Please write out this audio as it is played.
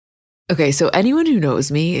Okay, so anyone who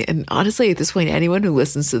knows me, and honestly at this point, anyone who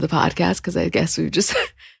listens to the podcast, because I guess we've just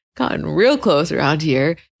gotten real close around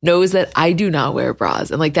here, knows that I do not wear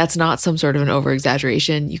bras. And like, that's not some sort of an over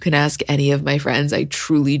exaggeration. You can ask any of my friends. I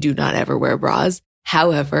truly do not ever wear bras.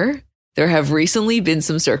 However, there have recently been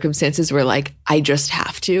some circumstances where like, I just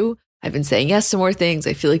have to. I've been saying yes to more things.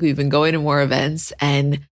 I feel like we've been going to more events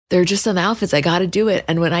and there are just some outfits. I got to do it.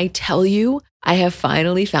 And when I tell you, I have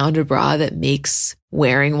finally found a bra that makes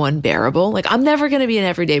wearing one bearable. Like I'm never going to be an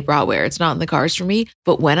everyday bra wearer. It's not in the cards for me.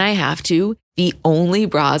 But when I have to, the only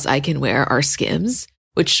bras I can wear are Skims,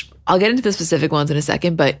 which I'll get into the specific ones in a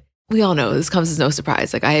second, but we all know this comes as no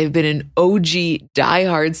surprise. Like I have been an OG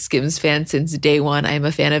diehard Skims fan since day one. I am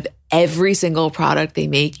a fan of every single product they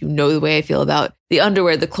make. You know the way I feel about the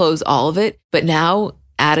underwear, the clothes, all of it. But now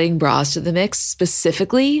adding bras to the mix,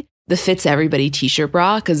 specifically the Fits Everybody t-shirt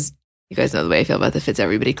bra, because you guys know the way I feel about the Fits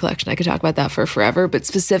Everybody collection. I could talk about that for forever, but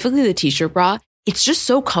specifically the t-shirt bra, it's just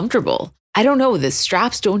so comfortable. I don't know, the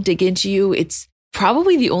straps don't dig into you. It's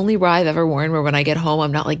probably the only bra I've ever worn where when I get home,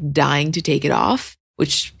 I'm not like dying to take it off,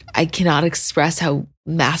 which I cannot express how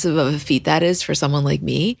massive of a feat that is for someone like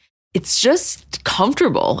me. It's just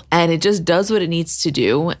comfortable and it just does what it needs to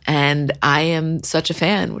do. And I am such a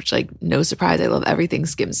fan, which like no surprise. I love everything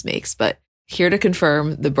Skims makes, but here to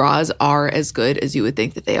confirm the bras are as good as you would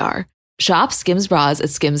think that they are. Shop Skims bras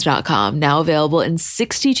at skims.com, now available in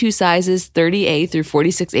 62 sizes, 30A through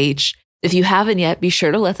 46H. If you haven't yet, be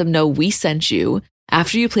sure to let them know we sent you.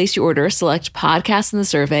 After you place your order, select podcast in the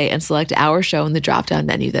survey and select our show in the drop-down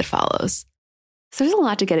menu that follows. So there's a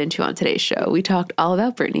lot to get into on today's show. We talked all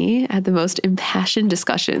about Britney, had the most impassioned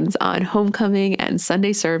discussions on Homecoming and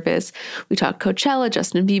Sunday service. We talked Coachella,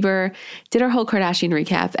 Justin Bieber, did our whole Kardashian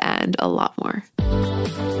recap, and a lot more.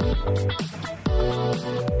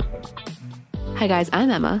 Hi guys, I'm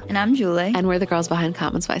Emma. And I'm Julie. And we're the girls behind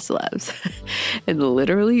Comments by Celebs. And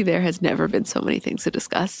literally there has never been so many things to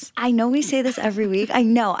discuss. I know we say this every week. I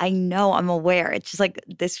know, I'm aware. It's just like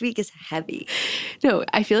this week is heavy. No,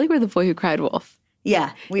 I feel like we're the boy who cried wolf.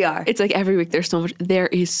 Yeah, we are. It's like every week there's so much. There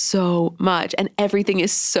is so much and everything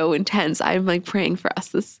is so intense. I'm like praying for us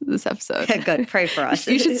this episode. Good, pray for us.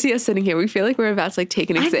 You should see us sitting here. We feel like we're about to like take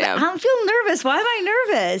an exam. I'm feeling nervous. Why am I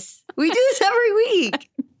nervous? We do this every week.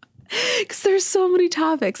 Because there's so many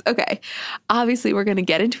topics. Okay. Obviously, we're going to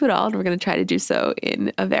get into it all and we're going to try to do so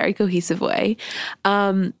in a very cohesive way.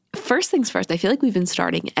 First things first, I feel like we've been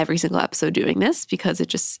starting every single episode doing this because it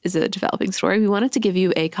just is a developing story. We wanted to give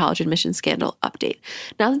you a college admission scandal update.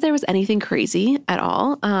 Not that there was anything crazy at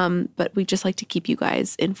all, but we just like to keep you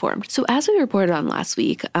guys informed. So as we reported on last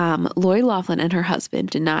week, Lori Loughlin and her husband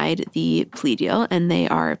denied the plea deal and they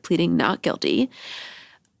are pleading not guilty.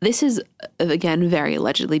 This is, again, very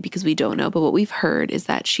allegedly because we don't know, but what we've heard is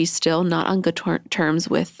that she's still not on good terms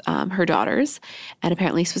with her daughters. And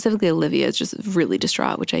apparently, specifically Olivia is just really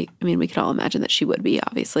distraught, which I mean, we could all imagine that she would be,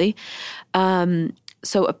 obviously.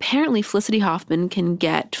 So apparently Felicity Huffman can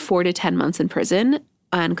get 4 to 10 months in prison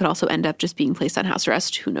and could also end up just being placed on house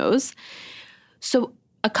arrest. Who knows? So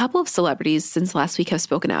a couple of celebrities since last week have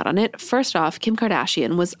spoken out on it. First off, Kim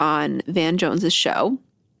Kardashian was on Van Jones's show.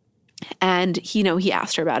 And he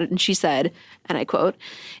asked her about it and she said, and I quote,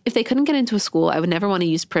 "If they couldn't get into a school, I would never want to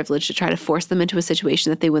use privilege to try to force them into a situation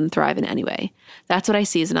that they wouldn't thrive in anyway. That's what I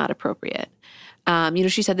see as not appropriate."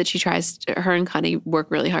 She said that her and Connie work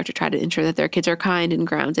really hard to try to ensure that their kids are kind and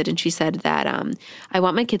grounded. And she said that, "I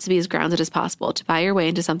want my kids to be as grounded as possible. To buy your way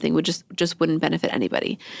into something would just wouldn't benefit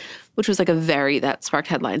anybody," which was like that sparked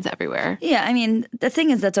headlines everywhere. Yeah. I mean, the thing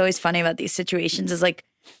is that's always funny about these situations is like,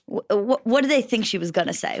 what did they think she was going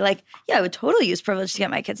to say? Like, yeah, I would totally use privilege to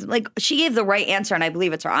get my kids. Like, she gave the right answer, and I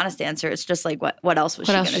believe it's her honest answer. It's just like, what else was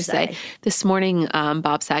she going to say? This morning,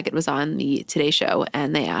 Bob Saget was on the Today Show,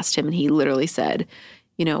 and they asked him, and he literally said,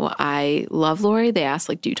 "I love Lori." They asked,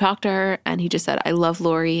 like, "Do you talk to her?" And he just said, "I love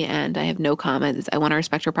Lori, and I have no comment. I want to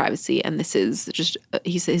respect her privacy." And this is just,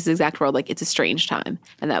 his exact word, like, "It's a strange time."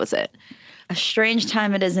 And that was it. A strange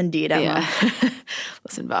time it is indeed, Emma. Yeah.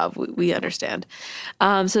 Listen, Bob, we understand.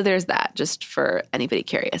 So there's that, just for anybody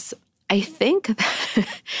curious. I think that,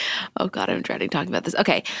 oh God, I'm dreading talking about this.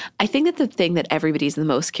 Okay. I think that the thing that everybody's the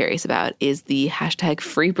most curious about is the hashtag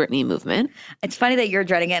Free Britney movement. It's funny that you're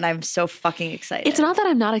dreading it and I'm so fucking excited. It's not that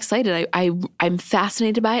I'm not excited. I'm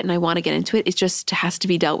fascinated by it and I want to get into it. It just has to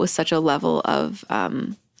be dealt with such a level of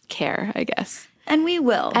care, I guess. And we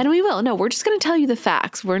will. No, we're just going to tell you the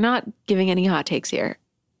facts. We're not giving any hot takes here.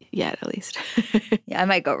 Yet, at least. Yeah, I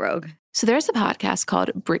might go rogue. So there's a podcast called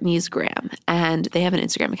Britney's Gram, and they have an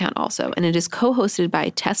Instagram account also, and it is co-hosted by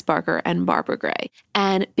Tess Barker and Barbara Gray.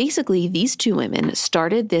 And basically, these two women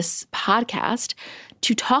started this podcast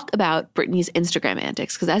to talk about Britney's Instagram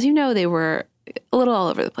antics, because as you know, they were a little all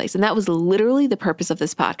over the place. And that was literally the purpose of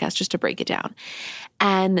this podcast, just to break it down.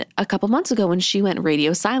 And a couple months ago when she went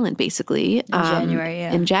radio silent, basically,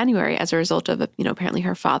 in January, as a result of, apparently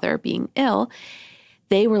her father being ill,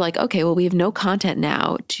 they were like, okay, well, we have no content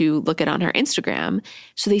now to look at on her Instagram.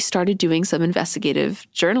 So they started doing some investigative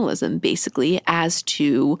journalism, basically, as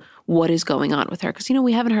to what is going on with her. Because,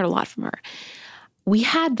 we haven't heard a lot from her. We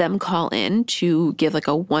had them call in to give like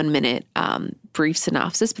a 1-minute brief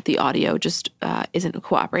synopsis, but the audio just isn't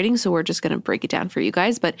cooperating. So we're just going to break it down for you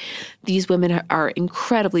guys. But these women are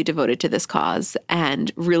incredibly devoted to this cause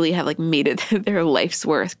and really have like made it their life's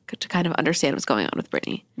worth to kind of understand what's going on with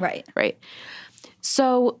Britney. Right. Right.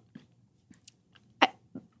 So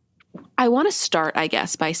I want to start, I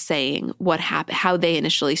guess, by saying what happened, how they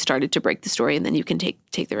initially started to break the story, and then you can take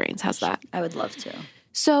the reins. How's that? I would love to.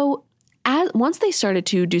 So once they started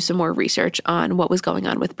to do some more research on what was going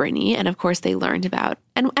on with Britney, and of course they learned about,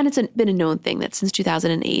 and it's been a known thing that since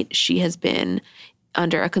 2008, she has been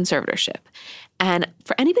under a conservatorship. And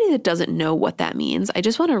for anybody that doesn't know what that means, I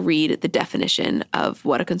just want to read the definition of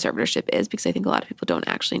what a conservatorship is, because I think a lot of people don't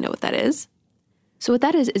actually know what that is. So what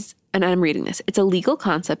that is, and I'm reading this, it's a legal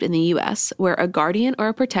concept in the U.S. where a guardian or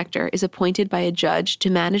a protector is appointed by a judge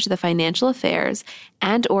to manage the financial affairs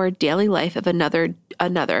and or daily life of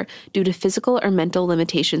another due to physical or mental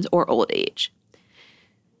limitations or old age.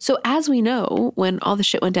 So as we know, when all the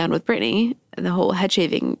shit went down with Britney and the whole head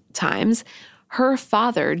shaving times, her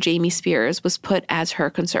father, Jamie Spears, was put as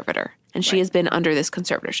her conservator, and she has been under this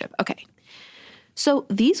conservatorship. Okay. So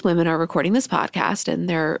these women are recording this podcast and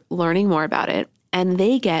they're learning more about it. And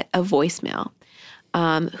they get a voicemail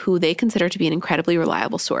who they consider to be an incredibly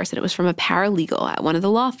reliable source. And it was from a paralegal at one of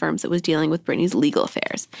the law firms that was dealing with Britney's legal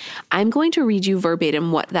affairs. I'm going to read you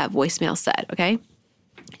verbatim what that voicemail said, okay?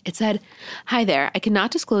 It said, "Hi there, I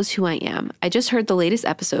cannot disclose who I am. I just heard the latest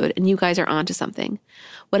episode and you guys are onto something.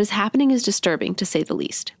 What is happening is disturbing, to say the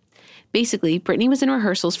least. Basically, Britney was in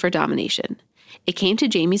rehearsals for domination. It came to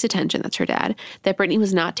Jamie's attention, that's her dad, that Britney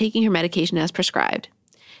was not taking her medication as prescribed.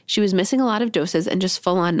 She was missing a lot of doses and just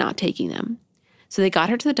full on not taking them. So they got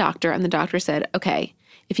her to the doctor and the doctor said, okay,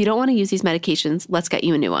 if you don't want to use these medications, let's get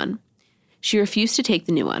you a new one. She refused to take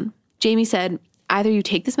the new one. Jamie said, either you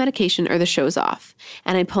take this medication or the show's off,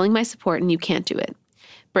 and I'm pulling my support and you can't do it.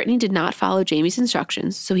 Britney did not follow Jamie's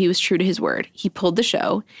instructions, so he was true to his word. He pulled the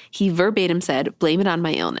show. He verbatim said, blame it on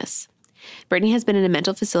my illness. Britney has been in a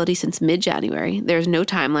mental facility since mid-January. There's no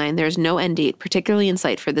timeline. There's no end date, particularly in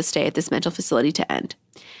sight for this stay at this mental facility to end.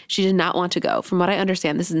 She did not want to go. From what I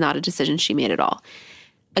understand, this is not a decision she made at all."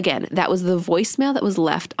 Again, that was the voicemail that was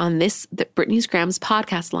left on Britney Graham's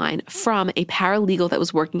podcast line from a paralegal that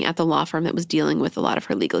was working at the law firm that was dealing with a lot of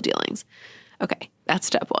her legal dealings. Okay, that's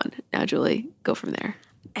step one. Now, Julie, go from there.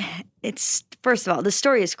 First of all, the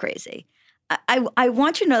story is crazy. I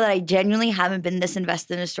want you to know that I genuinely haven't been this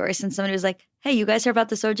invested in a story since somebody was like, hey, you guys heard about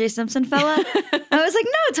this O.J. Simpson fella? I was like,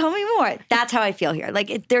 no, tell me more. That's how I feel here.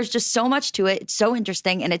 Like, there's just so much to it. It's so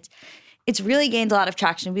interesting, and it's really gained a lot of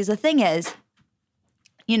traction because the thing is,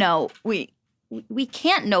 we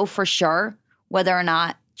can't know for sure whether or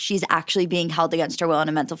not she's actually being held against her will in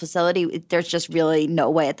a mental facility. There's just really no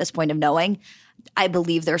way at this point of knowing. I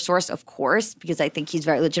believe their source, of course, because I think he's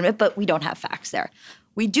very legitimate, but we don't have facts there.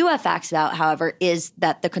 We do have facts about, however, is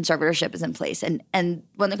that the conservatorship is in place. And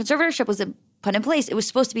when the conservatorship was put in place, it was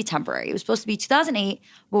supposed to be temporary. It was supposed to be 2008.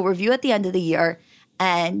 We'll review at the end of the year.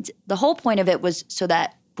 And the whole point of it was so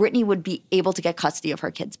that Britney would be able to get custody of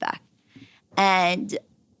her kids back. And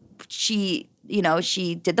she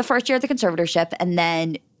did the first year of the conservatorship. And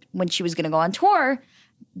then when she was going to go on tour,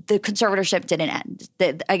 the conservatorship didn't end.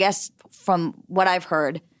 I guess from what I've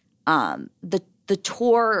heard, the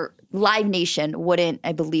tour, Live Nation wouldn't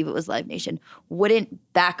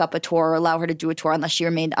back up a tour or allow her to do a tour unless she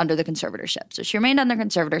remained under the conservatorship. So she remained under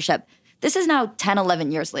conservatorship. This is now 10,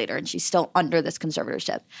 11 years later, and she's still under this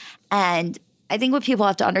conservatorship. And I think what people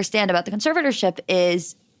have to understand about the conservatorship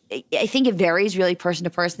is I think it varies really person to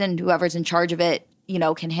person, and whoever's in charge of it,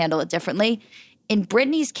 can handle it differently. In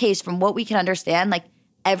Britney's case, from what we can understand, like,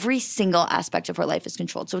 every single aspect of her life is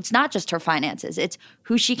controlled. So it's not just her finances. It's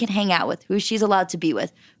who she can hang out with, who she's allowed to be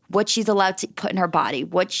with, what she's allowed to put in her body,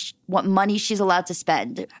 what money she's allowed to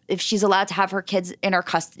spend, if she's allowed to have her kids in her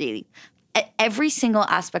custody. Every single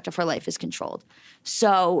aspect of her life is controlled.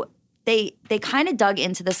 So they kind of dug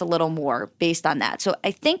into this a little more based on that. So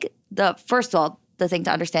I think first of all, the thing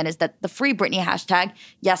to understand is that the Free Britney hashtag,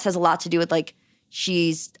 yes, has a lot to do with, like,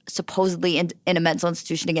 she's supposedly in a mental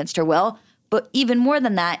institution against her will. But even more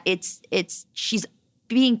than that, it's she's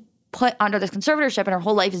being put under this conservatorship and her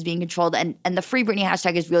whole life is being controlled. And the Free Britney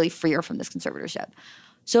hashtag is really free her from this conservatorship.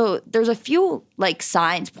 So there's a few like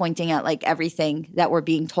signs pointing at like everything that we're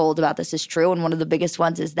being told about this is true. And one of the biggest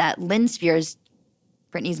ones is that Lynn Spears,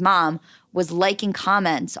 Britney's mom, was liking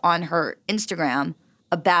comments on her Instagram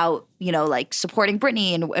about, you know, like supporting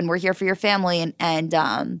Britney and we're here for your family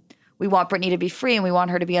and we want Britney to be free and we want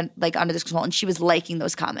her to be like under this control. And she was liking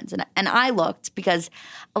those comments. And I looked because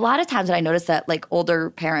a lot of times what I noticed that like older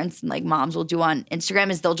parents and like moms will do on Instagram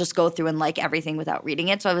is they'll just go through and like everything without reading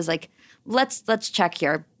it. So I was like, let's check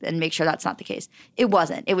here and make sure that's not the case. It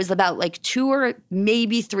wasn't. It was about like 2 or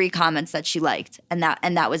maybe 3 comments that she liked, and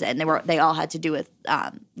that was it. And they all had to do with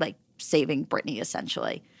like saving Britney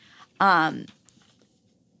essentially.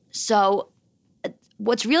 So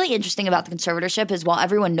what's really interesting about the conservatorship is while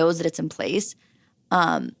everyone knows that it's in place,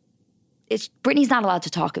 Britney's not allowed to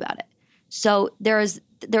talk about it. So there was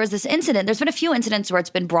this incident. There's been a few incidents where it's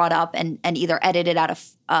been brought up and either edited out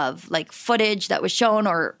of like footage that was shown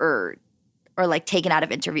or like taken out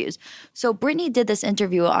of interviews. So Britney did this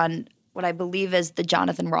interview on what I believe is the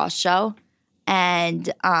Jonathan Ross show.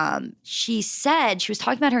 And she said, she was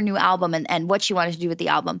talking about her new album and what she wanted to do with the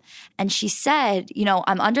album. And she said, you know,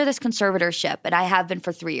 I'm under this conservatorship and I have been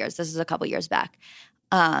for 3 years. This is a couple years back.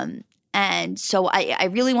 And so I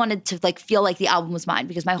really wanted to like feel like the album was mine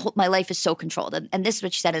because my life is so controlled. And this is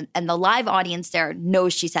what she said. And the live audience there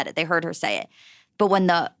knows she said it. They heard her say it. But when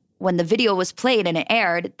the video was played and it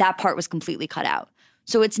aired, that part was completely cut out.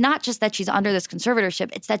 So it's not just that she's under this conservatorship,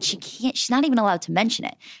 it's that she's not even allowed to mention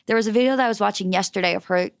it. There was a video that I was watching yesterday of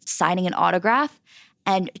her signing an autograph,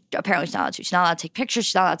 and apparently she's not allowed to. She's not allowed to take pictures,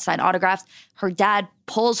 she's not allowed to sign autographs. Her dad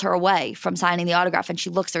pulls her away from signing the autograph, and she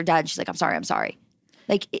looks at her dad and she's like, I'm sorry.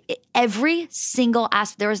 Like every single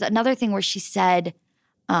aspect. There was another thing where she said,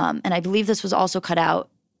 and I believe this was also cut out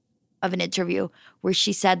of an interview, where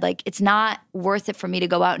she said, like, it's not worth it for me to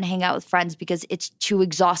go out and hang out with friends because it's too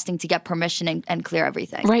exhausting to get permission and clear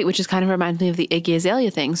everything. Right, which is kind of reminds me of the Iggy Azalea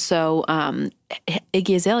thing. So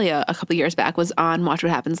Iggy Azalea a couple of years back was on Watch What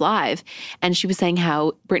Happens Live, and she was saying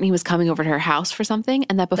how Britney was coming over to her house for something,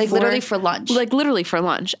 and that before— Like literally for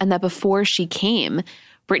lunch. And that before she came—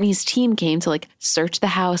 Britney's team came to like search the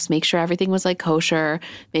house, make sure everything was like kosher,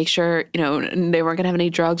 make sure, you know, they weren't gonna have any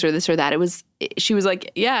drugs or this or that. She was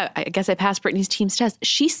like, yeah, I guess I passed Britney's team's test.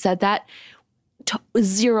 She said that to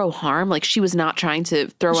zero harm. Like she was not trying to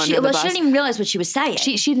throw under the bus. She didn't even realize what she was saying.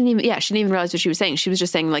 She didn't even realize what she was saying. She was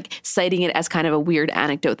just saying, like, citing it as kind of a weird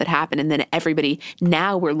anecdote that happened. And then everybody,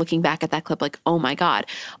 now we're looking back at that clip like, oh my God.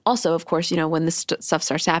 Also, of course, you know, when this stuff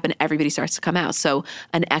starts to happen, everybody starts to come out. So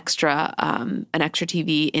an extra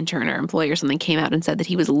TV intern or employee or something came out and said that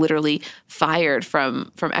he was literally fired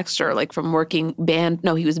from Extra, like from working,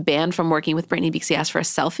 he was banned from working with Britney because he asked for a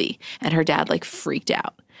selfie, and her dad like freaked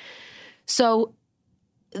out. So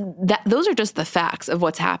those are just the facts of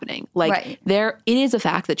what's happening. Like it is a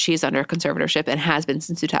fact that she is under conservatorship and has been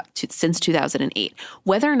since 2008.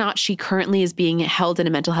 Whether or not she currently is being held in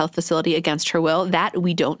a mental health facility against her will, that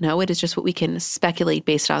we don't know. It is just what we can speculate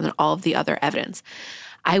based on all of the other evidence.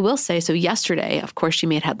 I will say, so yesterday, of course, she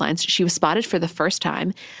made headlines. She was spotted for the first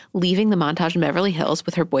time leaving the Montage in Beverly Hills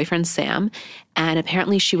with her boyfriend, Sam. And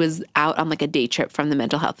apparently she was out on like a day trip from the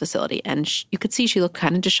mental health facility. And you could see she looked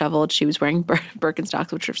kind of disheveled. She was wearing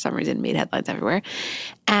Birkenstocks, which for some reason made headlines everywhere.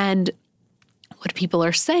 And what people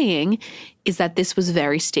are saying is that this was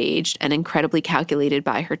very staged and incredibly calculated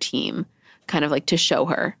by her team, kind of like to show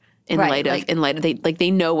her. In light of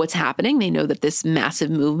they know what's happening. They know that this massive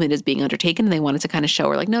movement is being undertaken, and they wanted to kind of show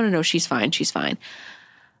her like, no, she's fine.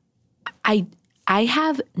 I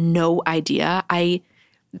have no idea. I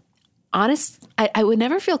would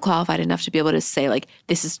never feel qualified enough to be able to say like,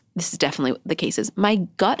 this is definitely what the case is. My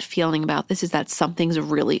gut feeling about this is that something's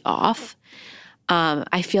really off.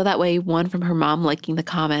 I feel that way, one, from her mom liking the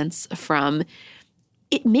comments, from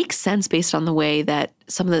it makes sense based on the way that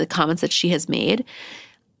some of the comments that she has made.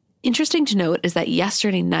 Interesting to note is that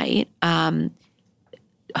yesterday night,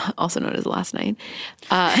 also known as last night,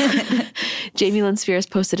 Jamie Lynn Spears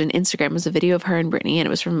posted on Instagram. It was a video of her and Britney, and it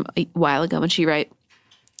was from a while ago. And she wrote,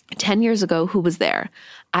 10 years ago, who was there?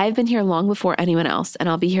 I've been here long before anyone else, and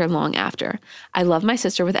I'll be here long after. I love my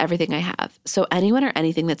sister with everything I have. So anyone or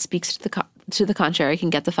anything that speaks to the contrary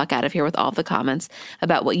can get the fuck out of here with all of the comments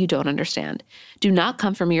about what you don't understand. Do not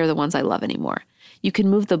come for me or the ones I love anymore. You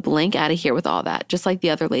can move the blank out of here with all that, just like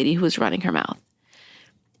the other lady who was running her mouth.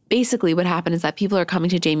 Basically, what happened is that people are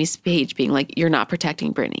coming to Jamie's page being like, you're not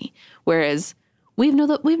protecting Britney. Whereas we have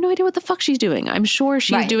no idea what the fuck she's doing. I'm sure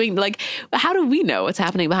she's doing, like, how do we know what's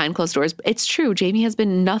happening behind closed doors? It's true. Jamie has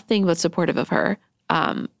been nothing but supportive of her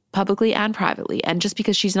publicly and privately. And just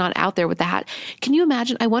because she's not out there with the hat, can you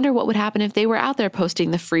imagine? I wonder what would happen if they were out there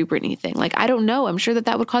posting the Free Britney thing. Like, I don't know. I'm sure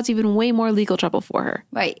that would cause even way more legal trouble for her.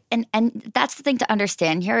 Right. And that's the thing to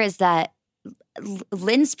understand here is that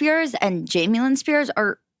Lynn Spears and Jamie Lynn Spears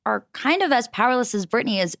are kind of as powerless as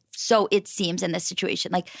Britney is, so it seems, in this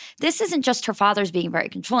situation. Like, this isn't just her father's being very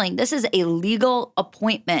controlling. This is a legal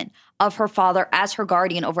appointment of her father as her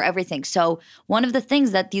guardian over everything. So one of the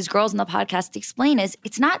things that these girls in the podcast explain is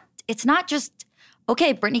it's not just,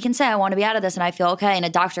 okay, Britney can say, I want to be out of this and I feel okay, and a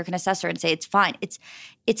doctor can assess her and say it's fine. It's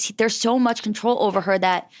there's so much control over her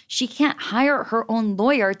that she can't hire her own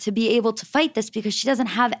lawyer to be able to fight this because she doesn't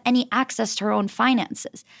have any access to her own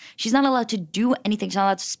finances. She's not allowed to do anything. She's not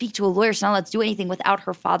allowed to speak to a lawyer. She's not allowed to do anything without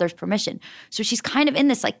her father's permission. So she's kind of in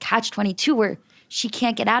this like catch-22 where she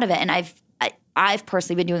can't get out of it. And I've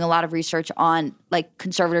personally been doing a lot of research on like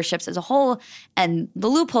conservatorships as a whole and the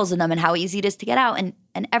loopholes in them and how easy it is to get out.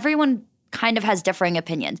 And everyone kind of has differing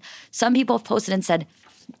opinions. Some people have posted and said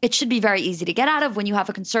it should be very easy to get out of when you have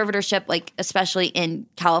a conservatorship, like especially in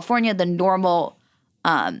California, the normal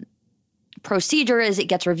procedure is it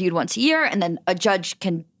gets reviewed once a year and then a judge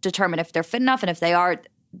can determine if they're fit enough, and if they are,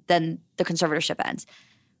 then the conservatorship ends.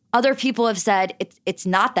 Other people have said it's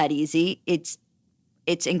not that easy. It's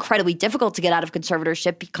incredibly difficult to get out of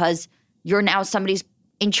conservatorship because you're now somebody's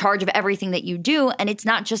in charge of everything that you do, and it's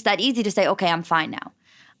not just that easy to say, okay, I'm fine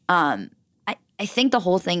now. I think the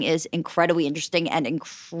whole thing is incredibly interesting and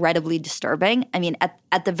incredibly disturbing. I mean,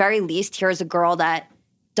 at the very least, here's a girl that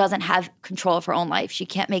doesn't have control of her own life. She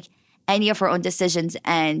can't make any of her own decisions,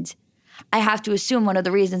 and I have to assume one of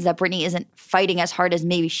the reasons that Britney isn't fighting as hard as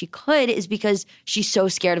maybe she could is because she's so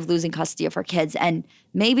scared of losing custody of her kids. And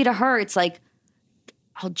maybe to her, it's like,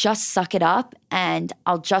 I'll just suck it up and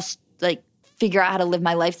I'll just like figure out how to live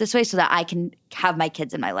my life this way so that I can have my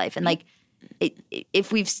kids in my life. And like,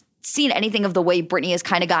 if we've seen anything of the way Britney has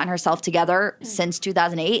kind of gotten herself together since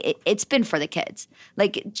 2008, it's been for the kids.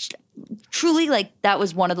 Like, truly, like that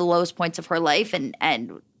was one of the lowest points of her life,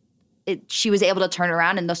 and she was able to turn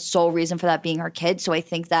around, and the sole reason for that being her kids. So I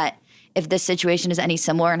think that if this situation is any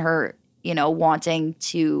similar in her, you know, wanting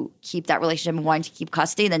to keep that relationship and wanting to keep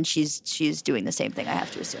custody, then she's doing the same thing, I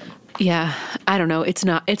have to assume. Yeah, I don't know. It's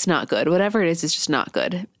not good. Whatever it is, it's just not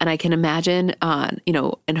good. And I can imagine, you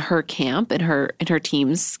know, in her camp, in her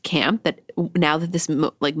team's camp, that now that this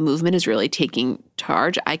movement is really taking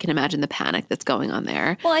charge, I can imagine the panic that's going on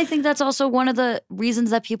there. Well, I think that's also one of the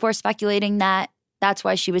reasons that people are speculating that that's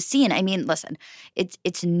why she was seen. I mean, listen,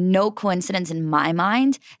 it's no coincidence in my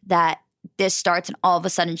mind that this starts and all of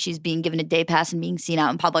a sudden she's being given a day pass and being seen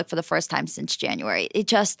out in public for the first time since January.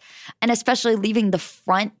 And especially leaving the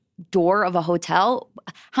front door of a hotel.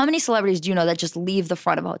 How many celebrities do you know that just leave the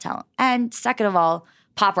front of a hotel? And second of all,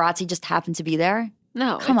 paparazzi just happen to be there.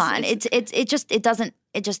 No, come on. It just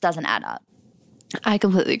doesn't add up. I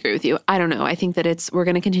completely agree with you. I don't know. I think that we're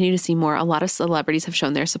going to continue to see more. A lot of celebrities have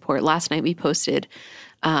shown their support. Last night we posted,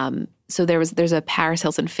 so there's a Paris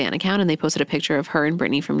Hilton fan account, and they posted a picture of her and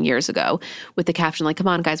Britney from years ago with the caption like, come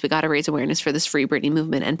on guys, we got to raise awareness for this Free Britney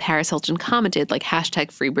movement. And Paris Hilton commented like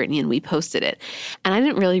hashtag Free Britney, and we posted it. And I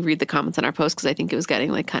didn't really read the comments on our post because I think it was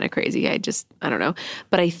getting like kind of crazy. I don't know.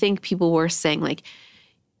 But I think people were saying like,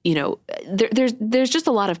 you know, there's just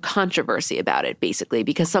a lot of controversy about it, basically,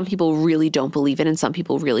 because some people really don't believe it and some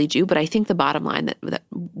people really do. But I think the bottom line that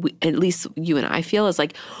we, at least you and I feel, is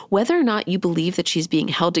like whether or not you believe that she's being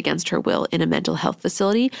held against her will in a mental health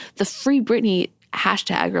facility, the Free Britney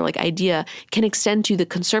hashtag or like idea can extend to the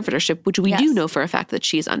conservatorship, which we do know for a fact that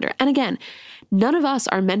she is under. And again, none of us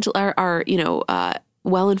are you know,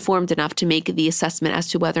 well-informed enough to make the assessment as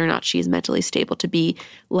to whether or not she is mentally stable to be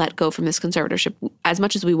let go from this conservatorship. As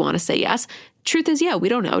much as we want to say yes, truth is, we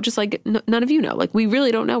don't know. Just like none of you know. Like, we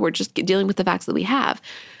really don't know. We're just dealing with the facts that we have.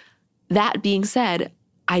 That being said,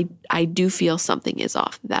 I do feel something is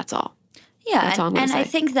off. That's all. Yeah, that's all I'm gonna say. I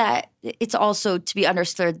think that it's also to be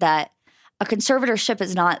understood that a conservatorship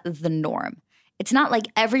is not the norm. It's not like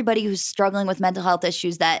everybody who's struggling with mental health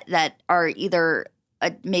issues that are either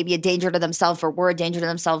maybe a danger to themselves or were a danger to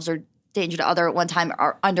themselves or danger to other at one time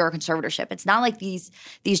are under a conservatorship. It's not like these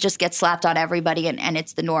just get slapped on everybody and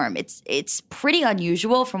it's the norm. It's pretty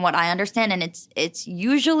unusual from what I understand, and it's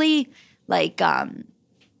usually like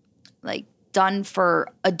done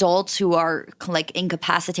for adults who are like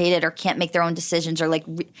incapacitated or can't make their own decisions, or like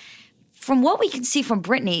from what we can see from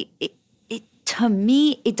Britney, to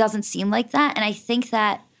me it doesn't seem like that. And I think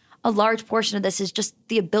that a large portion of this is just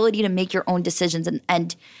the ability to make your own decisions.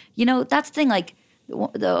 And you know, that's the thing, like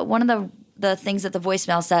one of the things that the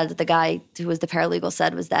voicemail said, that the guy who was the paralegal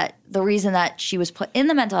said, was that the reason that she was put in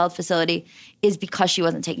the mental health facility is because she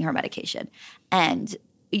wasn't taking her medication. And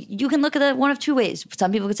you can look at it one of two ways.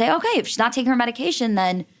 Some people could say, okay, if she's not taking her medication,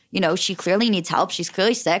 then, she clearly needs help. She's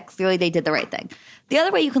clearly sick. Clearly they did the right thing. The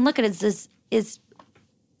other way you can look at it is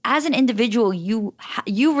as an individual, you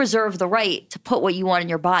reserve the right to put what you want in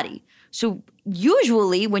your body. So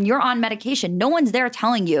usually when you're on medication, no one's there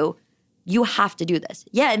telling you, you have to do this.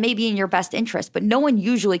 Yeah, it may be in your best interest, but no one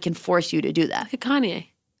usually can force you to do that. Like Kanye.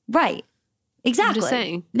 Right. Exactly. I'm just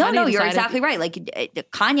saying. No, you're exactly right. Like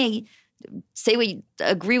Kanye, say what you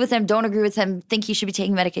agree with him, don't agree with him, think he should be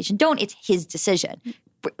taking medication. Don't. It's his decision.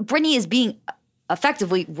 Brittany is being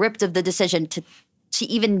effectively ripped of the decision to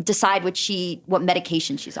even decide what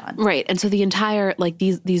medication she's on. Right. And so the entire,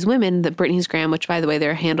 these women, the Brittany's Graham, which by the way,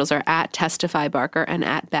 their handles are at Testify Barker and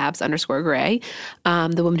at Babs_Gray,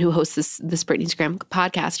 the woman who hosts this Brittany's Graham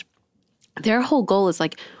podcast, their whole goal is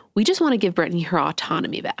we just want to give Brittany her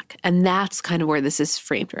autonomy back. And that's kind of where this is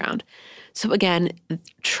framed around. So again,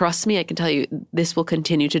 trust me, I can tell you this will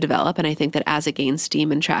continue to develop. And I think that as it gains steam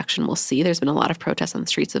and traction, we'll see. There's been a lot of protests on the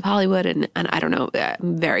streets of Hollywood. And I don't know,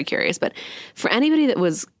 I'm very curious. But for anybody that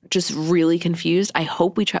was just really confused, I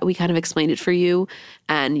hope we kind of explained it for you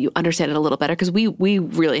and you understand it a little better, because we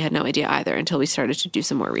really had no idea either until we started to do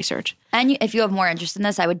some more research. And if you have more interest in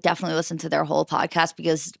this, I would definitely listen to their whole podcast,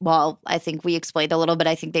 because while I think we explained a little bit,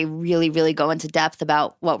 I think they really, really go into depth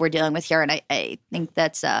about what we're dealing with here. And I think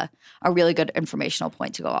that's a really good informational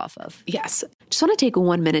point to go off of. Yes. Just want to take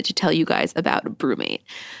 1 minute to tell you guys about Brewmate.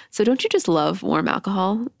 So don't you just love warm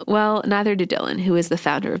alcohol? Well, neither did Dylan, who is the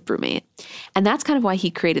founder of Brewmate. And that's kind of why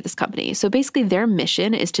he created this company. So basically their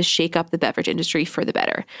mission is to shake up the beverage industry for the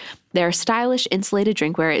better. Their stylish insulated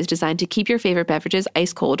drinkware is designed to keep your favorite beverages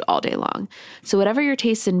ice cold all day long. So whatever your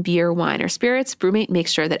taste in beer, wine, or spirits, Brewmate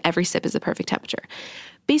makes sure that every sip is the perfect temperature.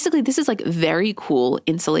 Basically, this is very cool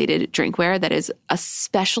insulated drinkware that is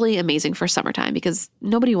especially amazing for summertime, because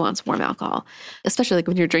nobody wants warm alcohol, especially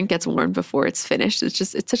when your drink gets warm before it's finished. It's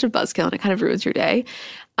such a buzzkill and it kind of ruins your day.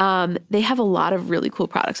 They have a lot of really cool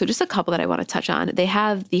products. So just a couple that I want to touch on. They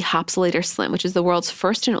have the Hopsulator Slim, which is the world's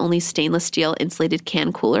first and only stainless steel insulated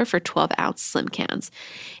can cooler for 12-ounce slim cans.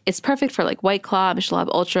 It's perfect for White Claw, Michelob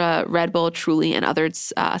Ultra, Red Bull, Truly, and other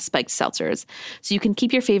spiked seltzers. So you can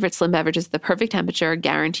keep your favorite slim beverages at the perfect temperature,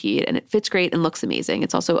 guaranteed, and it fits great and looks amazing.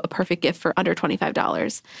 It's also a perfect gift for under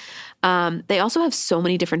 $25. They also have so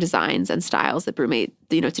many different designs and styles that Brewmate,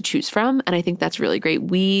 to choose from. And I think that's really great.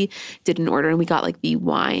 We did an order and we got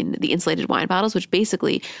the insulated wine bottles, which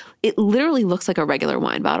basically, it literally looks like a regular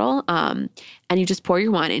wine bottle. And you just pour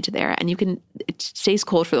your wine into there and it stays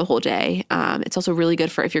cold for the whole day. It's also really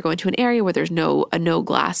good for if you're going to an area where there's a no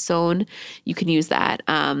glass zone, you can use that.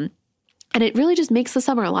 And it really just makes the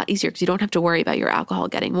summer a lot easier because you don't have to worry about your alcohol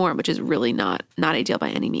getting warm, which is really not ideal by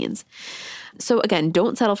any means. So again,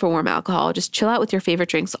 don't settle for warm alcohol. Just chill out with your favorite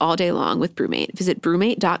drinks all day long with Brewmate. Visit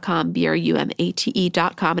brewmate.com,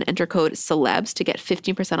 BRUMATE.com, and enter code CELEBS to get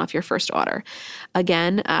 15% off your first order.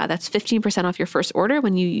 Again, that's 15% off your first order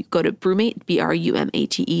when you go to Brewmate,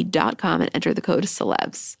 BRUMATE.com, and enter the code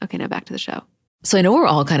CELEBS. Okay, now back to the show. So I know we're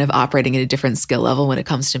all kind of operating at a different skill level when it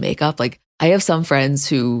comes to makeup. I have some friends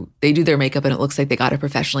who they do their makeup and it looks like they got it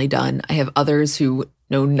professionally done. I have others who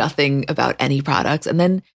know nothing about any products. And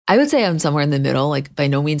then I would say I'm somewhere in the middle. By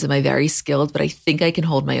no means am I very skilled, but I think I can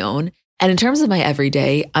hold my own. And in terms of my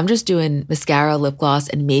everyday, I'm just doing mascara, lip gloss,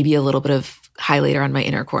 and maybe a little bit of highlighter on my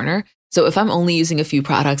inner corner. So if I'm only using a few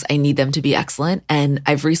products, I need them to be excellent. And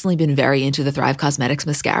I've recently been very into the Thrive Cosmetics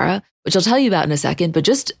mascara, which I'll tell you about in a second, but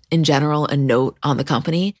just in general, a note on the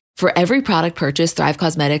company. For every product purchase, Thrive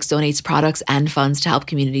Cosmetics donates products and funds to help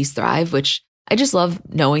communities thrive, which I just love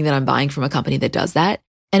knowing that I'm buying from a company that does that.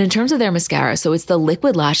 And in terms of their mascara, so it's the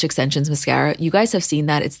Liquid Lash Extensions mascara. You guys have seen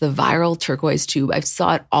that. It's the viral turquoise tube. I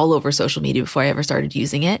saw it all over social media before I ever started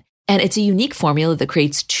using it. And it's a unique formula that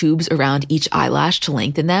creates tubes around each eyelash to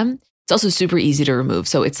lengthen them. It's also super easy to remove.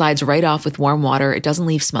 So it slides right off with warm water. It doesn't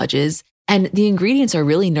leave smudges. And the ingredients are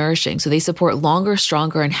really nourishing. So they support longer,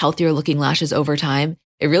 stronger, and healthier looking lashes over time.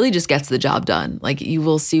 It really just gets the job done. You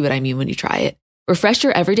will see what I mean when you try it. Refresh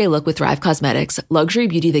your everyday look with Thrive Cosmetics, luxury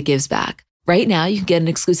beauty that gives back. Right now, you can get an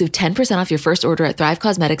exclusive 10% off your first order at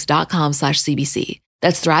thrivecosmetics.com/CBC.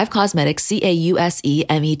 That's Thrive Cosmetics,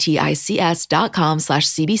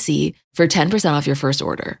 CAUSEMETICS.com/CBC for 10% off your first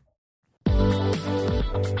order.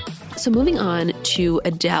 So moving on to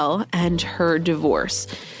Adele and her divorce.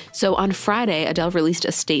 So on Friday, Adele released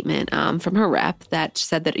a statement from her rep that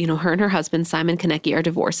said that, her and her husband, Simon Konecki, are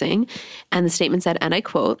divorcing. And the statement said, and I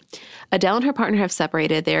quote, Adele and her partner have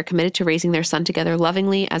separated. They are committed to raising their son together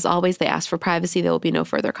lovingly. As always, they ask for privacy. There will be no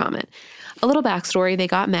further comment. A little backstory. They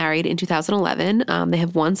got married in 2011. They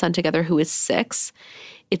have one son together who is 6.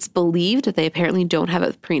 It's believed that they apparently don't have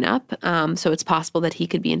a prenup, so it's possible that he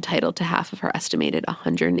could be entitled to half of her estimated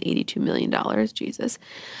 $182 million. Jesus.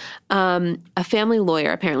 A family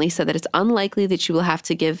lawyer apparently said that it's unlikely that she will have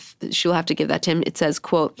to give that to him. It says,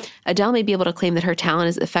 quote, Adele may be able to claim that her talent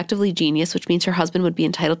is effectively genius, which means her husband would be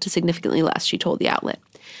entitled to significantly less, she told the outlet.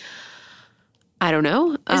 I don't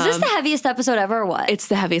know. Is this the heaviest episode ever or what? It's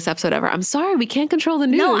the heaviest episode ever. I'm sorry, we can't control the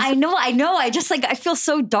news. No, I know. I just I feel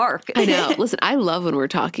so dark. I know. Listen, I love when we're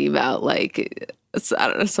talking about I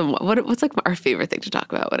don't know, what's like our favorite thing to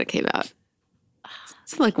talk about when it came out?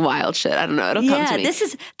 Some wild shit. I don't know. It'll come to me.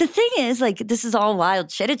 The thing is this is all wild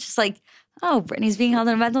shit. It's just oh, Britney's being held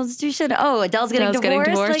in a mental institution. Oh, Adele's getting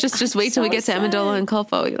divorced. Just wait till we get to Amendola and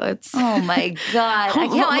Culpo. Oh my God. I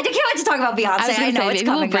can't wait to talk about Beyonce. I know it's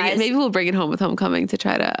coming, guys. Maybe we'll bring it home with Homecoming to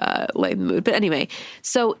try to lighten the mood. But anyway,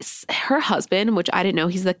 so her husband, which I didn't know,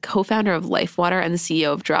 he's the co-founder of Life Water and the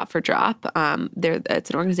CEO of Drop for Drop. It's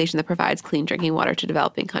an organization that provides clean drinking water to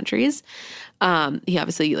developing countries. He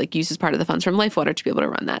obviously uses part of the funds from Life Water to be able to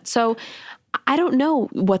run that. So I don't know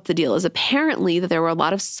what the deal is. Apparently that there were a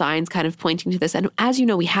lot of signs kind of pointing to this. And as you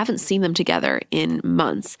know, we haven't seen them together in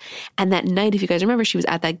months. And that night, if you guys remember, she was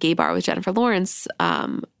at that gay bar with Jennifer Lawrence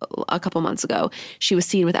a couple months ago. She was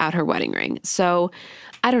seen without her wedding ring. So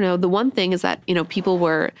I don't know. The one thing is that, people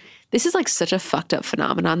were – this is such a fucked up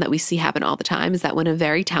phenomenon that we see happen all the time, is that when a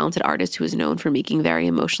very talented artist who is known for making very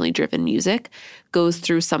emotionally driven music goes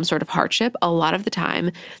through some sort of hardship, a lot of the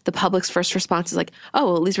time the public's first response is oh,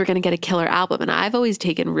 well, at least we're going to get a killer album. And I've always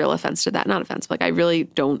taken real offense to that. Not offense, but I really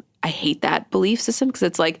don't – I hate that belief system, because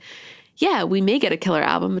it's yeah, we may get a killer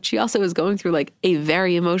album, but she also is going through a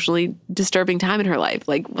very emotionally disturbing time in her life.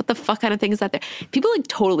 What the fuck kind of thing is that there? People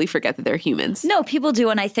totally forget that they're humans. No, people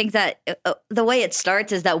do. And I think that the way it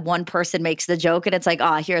starts is that one person makes the joke and it's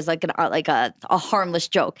here's a harmless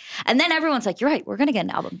joke. And then everyone's you're right, we're going to get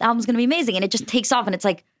an album. The album's going to be amazing. And it just takes off and it's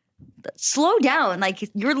slow down.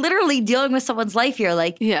 You're literally dealing with someone's life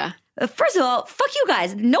here. Yeah. First of all, fuck you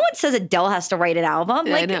guys. No one says Adele has to write an album.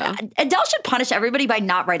 Yeah, I know. Adele should punish everybody by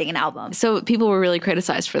not writing an album. So people were really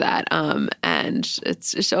criticized for that. And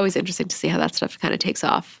it's just always interesting to see how that stuff kind of takes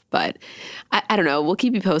off. But I don't know. We'll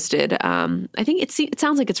keep you posted. I think it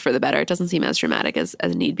sounds like it's for the better. It doesn't seem as dramatic as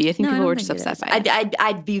need be. I think people were just upset by it.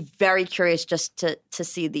 I'd be very curious just to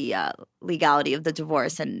see the legality of the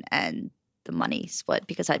divorce and the money split,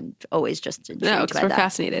 because I'm always just intrigued by that. No, because we're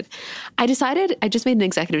fascinated. I just made an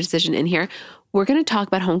executive decision in here. We're going to talk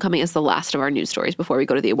about Homecoming as the last of our news stories before we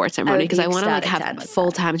go to the award ceremony, because I want to have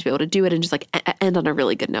full time to be able to do it and just end on a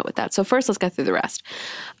really good note with that. So first, let's get through the rest.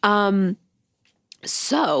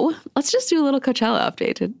 So let's just do a little Coachella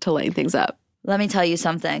update to lighten things up. Let me tell you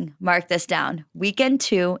something. Mark this down. Weekend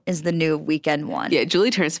 2 is the new Weekend 1. Yeah,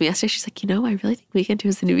 Julie turns to me yesterday. She's like, I really think Weekend 2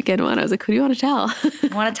 is the new Weekend 1. I was like, who do you want to tell?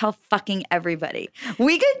 I want to tell fucking everybody.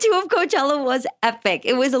 Weekend 2 of Coachella was epic.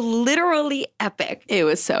 It was literally epic. It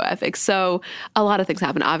was so epic. So a lot of things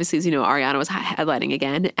happened. Obviously, as you know, Ariana was headlining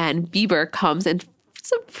again, and Bieber comes and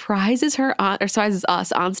surprises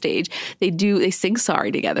us on stage. They sing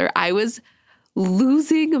Sorry together. I was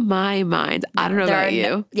losing my mind. I don't know about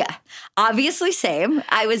you. Yeah. Obviously, same.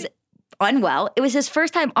 I was unwell. It was his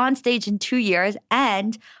first time on stage in 2 years.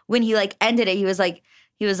 And when he ended it, he was like,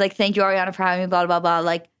 thank you, Ariana, for having me, blah, blah,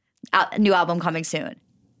 blah. New album coming soon.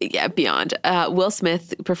 Yeah, beyond. Will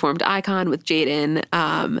Smith performed Icon with Jaden.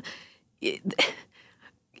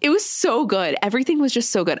 It was so good. Everything was just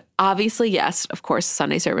so good. Obviously, yes, of course,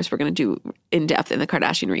 Sunday service we're going to do in depth in the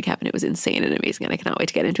Kardashian recap, and it was insane and amazing, and I cannot wait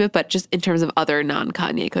to get into it. But just in terms of other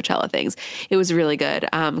non-Kanye Coachella things, it was really good.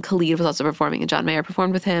 Khalid was also performing, and John Mayer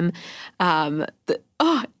performed with him.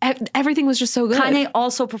 Everything was just so good. Kanye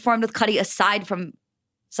also performed with Cudi aside from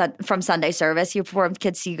Sunday service. He performed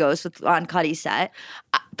Kids See Ghosts on Cudi's set.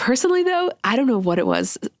 Personally, though, I don't know what it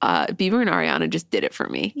was. Bieber and Ariana just did it for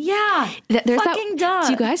me. Yeah. Fucking dumb.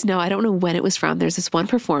 Do you guys know? I don't know when it was from. There's this one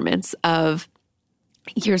performance of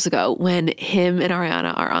years ago when him and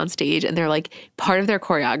Ariana are on stage, and they're part of their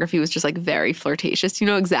choreography was just very flirtatious. You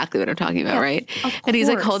know exactly what I'm talking about, right? And he's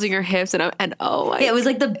holding her hips, and oh my. Yeah, it was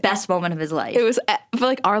the best moment of his life. It was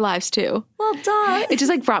for our lives too. Well done. It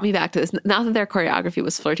just brought me back to this. Not that their choreography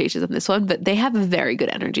was flirtatious in this one, but they have a very good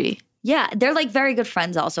energy. Yeah, they're very good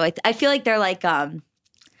friends also. I feel like they're well,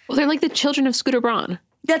 they're the children of Scooter Braun.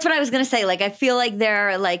 That's what I was going to say. Like, I feel like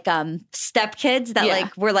they're like stepkids that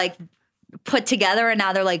like were like put together and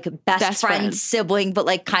now they're like best friends, sibling, but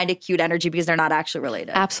like kind of cute energy because they're not actually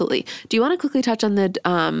related. Absolutely. Do you want to quickly touch on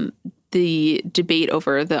the debate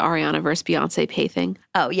over the Ariana versus Beyonce pay thing?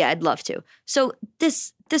 Oh, yeah, I'd love to. So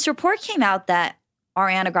this report came out that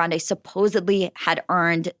Ariana Grande supposedly had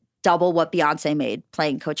earned double what Beyonce made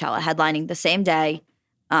playing Coachella, headlining the same day.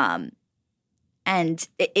 And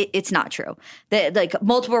it's not true. Like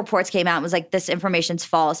multiple reports came out and was like, this information's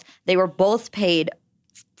false. They were both paid,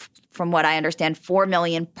 from what I understand, $4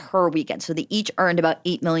 million per weekend. So they each earned about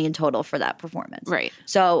 $8 million total for that performance. Right.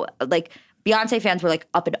 So like Beyonce fans were like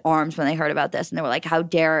up in arms when they heard about this, and they were like, how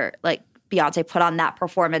dare like Beyonce put on that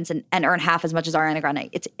performance and earn half as much as Ariana Grande.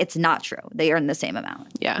 It's not true. They earn the same amount.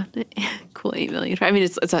 Yeah. Cool, $8 million. I mean,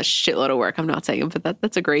 it's a shitload of work. I'm not saying it, but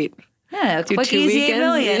that's a great. Yeah, quick, easy $8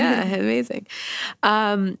 million. Yeah, amazing.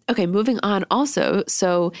 Okay, moving on also.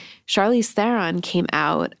 So Charlize Theron came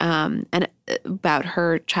out and about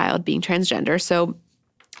her child being transgender. So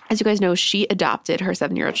as you guys know, she adopted her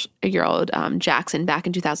 7-year-old Jackson back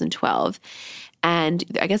in 2012. And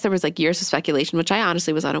I guess there was like years of speculation, which I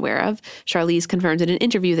honestly was unaware of. Charlize confirmed in an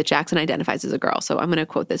interview that Jackson identifies as a girl. So I'm going to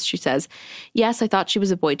quote this. She says, "Yes, I thought she was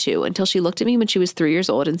a boy too, until she looked at me when she was 3 years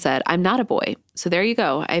old and said, 'I'm not a boy.' So there you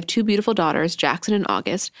go. I have 2 beautiful daughters, Jackson and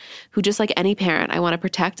August, who just like any parent, I want to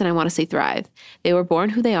protect and I want to see thrive. They were born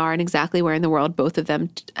who they are and exactly where in the world both of them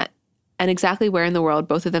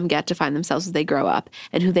get to find themselves as they grow up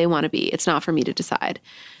and who they want to be. It's not for me to decide."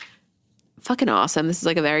 Fucking awesome. This is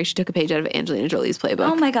like she took a page out of Angelina Jolie's playbook.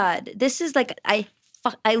 Oh my God. This is like, I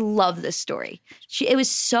love this story. It was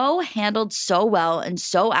so handled so well and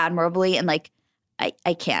so admirably. And like,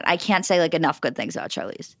 I can't say like enough good things about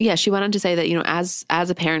Charlize. Yeah. She went on to say that, as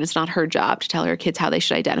a parent, it's not her job to tell her kids how they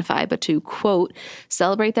should identify, but to quote,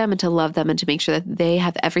 celebrate them and to love them and to make sure that they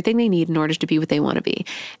have everything they need in order to be what they want to be.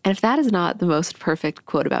 And if that is not the most perfect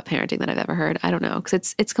quote about parenting that I've ever heard, I don't know.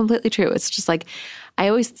 Because it's completely true. It's just like, I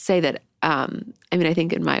always say that, I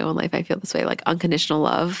think in my own life, I feel this way, like unconditional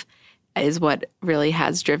love is what really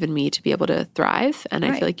has driven me to be able to thrive. And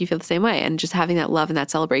I feel like you feel the same way. And just having that love and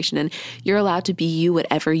that celebration, and you're allowed to be you,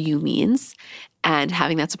 whatever you means. And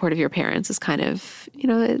having that support of your parents is kind of,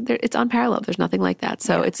 it's unparalleled. There's nothing like that.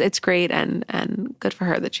 So it's great and good for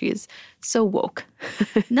her that she's so woke.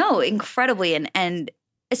 No, incredibly. And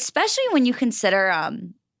especially when you consider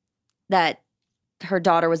that her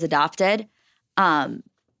daughter was adopted,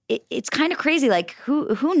 it's kind of crazy. Like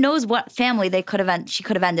who knows what family she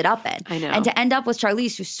could have ended up in. I know. And to end up with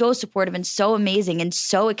Charlize, who's so supportive and so amazing and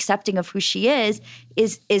so accepting of who she is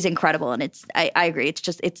incredible. And I agree. It's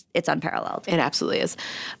just it's unparalleled. It absolutely is.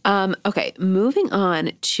 Okay, moving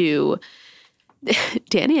on to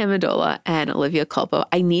Danny Amendola and Olivia Culpo.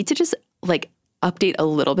 I need to just like update a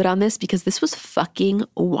little bit on this because this was fucking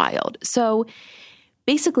wild. So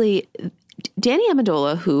basically, Danny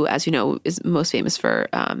Amendola, who, as you know, is most famous for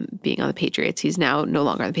being on the Patriots. He's now no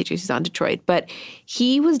longer on the Patriots. He's on Detroit. But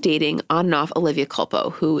he was dating on and off Olivia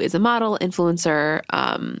Culpo, who is a model, influencer,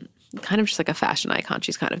 kind of just like a fashion icon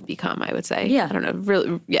she's kind of become, I would say. Yeah. I don't know.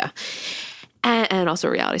 Really, yeah. And also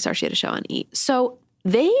a reality star. She had a show on E! So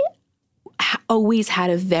they always had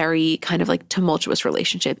a very kind of like tumultuous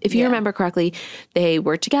relationship. If you remember correctly, they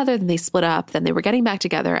were together, then they split up, then they were getting back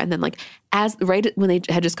together. And then like right when they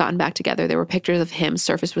had just gotten back together, there were pictures of him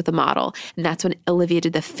surfaced with a model. And that's when Olivia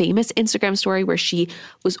did the famous Instagram story where she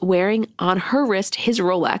was wearing on her wrist his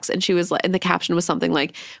Rolex. And she was like, and the caption was something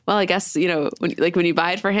like, well, I guess, when you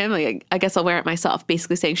buy it for him, like, I guess I'll wear it myself.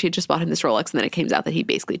 Basically saying she had just bought him this Rolex. And then it came out that he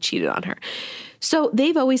basically cheated on her. So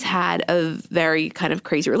they've always had a very kind of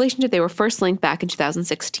crazy relationship. They were first linked back in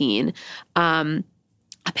 2016.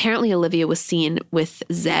 Apparently, Olivia was seen with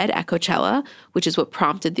Zed at Coachella, which is what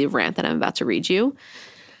prompted the rant that I'm about to read you.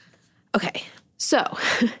 Okay, so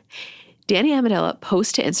Danny Amendola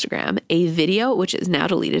posts to Instagram a video, which is now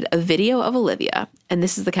deleted, a video of Olivia. And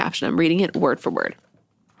this is the caption. I'm reading it word for word.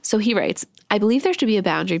 So he writes, "I believe there should be a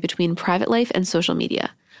boundary between private life and social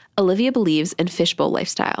media. Olivia believes in fishbowl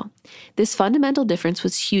lifestyle. This fundamental difference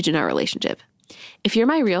was huge in our relationship. If you're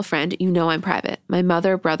my real friend, you know I'm private. My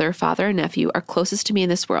mother, brother, father, and nephew are closest to me in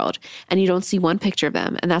this world, and you don't see one picture of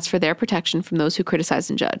them, and that's for their protection from those who criticize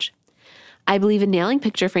and judge. I believe in nailing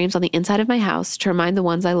picture frames on the inside of my house to remind the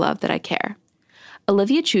ones I love that I care.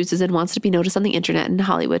 Olivia chooses and wants to be noticed on the internet and in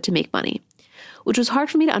Hollywood to make money, which was hard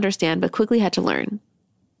for me to understand but quickly had to learn.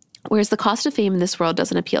 Whereas the cost of fame in this world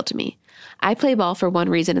doesn't appeal to me. I play ball for one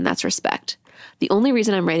reason, and that's respect. The only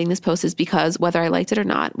reason I'm writing this post is because, whether I liked it or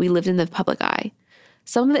not, we lived in the public eye.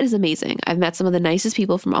 Some of it is amazing. I've met some of the nicest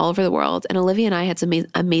people from all over the world, and Olivia and I had some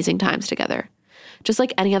amazing times together. Just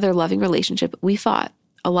like any other loving relationship, we fought.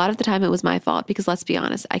 A lot of the time it was my fault because let's be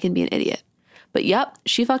honest, I can be an idiot. But yep,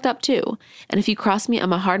 she fucked up too. And if you cross me,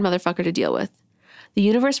 I'm a hard motherfucker to deal with. The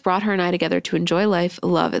universe brought her and I together to enjoy life,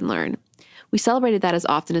 love, and learn. We celebrated that as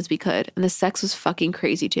often as we could, and the sex was fucking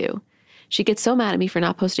crazy too. She gets so mad at me for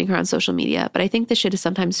not posting her on social media, but I think this shit is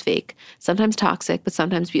sometimes fake, sometimes toxic, but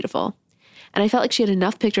sometimes beautiful. And I felt like she had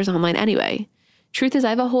enough pictures online anyway. Truth is, I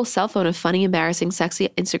have a whole cell phone of funny, embarrassing, sexy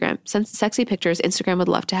pictures Instagram would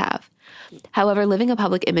love to have. However, living a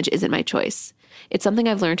public image isn't my choice. It's something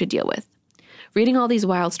I've learned to deal with. Reading all these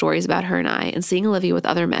wild stories about her and I, and seeing Olivia with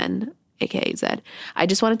other men, aka Zed, I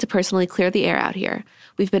just wanted to personally clear the air out here.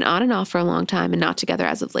 We've been on and off for a long time and not together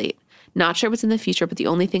as of late. Not sure what's in the future, but the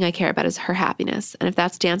only thing I care about is her happiness. And if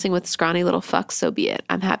that's dancing with scrawny little fucks, so be it.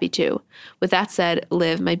 I'm happy too. With that said,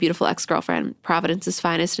 Liv, my beautiful ex-girlfriend, Providence's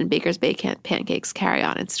finest and Baker's pancakes, carry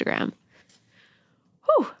on Instagram.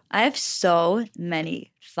 Whew. I have so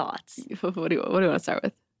many thoughts. What do you want to start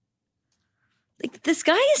with? Like, this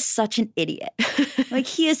guy is such an idiot. Like,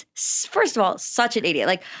 he is, first of all, such an idiot.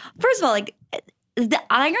 Like, first of all, like, the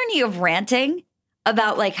irony of ranting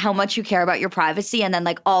about, like, how much you care about your privacy and then,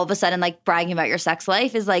 like, all of a sudden, like, bragging about your sex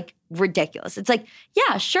life is, like, ridiculous. It's like,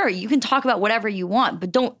 yeah, sure, you can talk about whatever you want,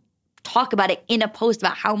 but don't talk about it in a post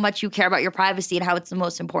about how much you care about your privacy and how it's the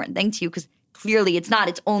most important thing to you, because clearly it's not.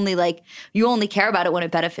 It's only, like, you only care about it when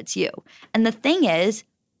it benefits you. And the thing is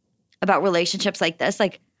about relationships like this,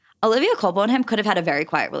 like, Olivia Colbo and him could have had a very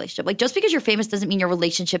quiet relationship. Like, just because you're famous doesn't mean your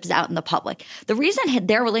relationship is out in the public. The reason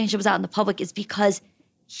their relationship was out in the public is because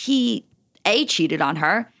he, A, cheated on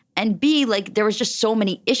her, and B, like, there was just so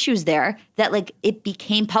many issues there that, like, it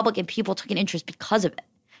became public and people took an interest because of it.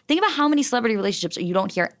 Think about how many celebrity relationships you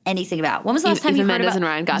don't hear anything about. When was the last time you heard about? And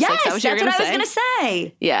Ryan Gosling. Yes, that's what I was going to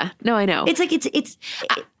say. Yeah, no, I know. It's like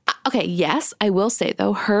okay, yes, I will say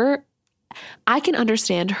though, I can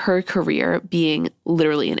understand her career being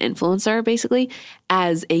literally an influencer, basically,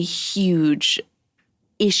 as a huge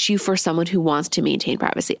issue for someone who wants to maintain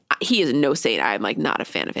privacy. He is no saint. I'm, like, not a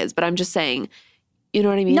fan of his, but I'm just saying, you know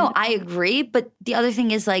what I mean? No, I agree. But the other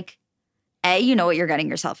thing is, like, A, you know what you're getting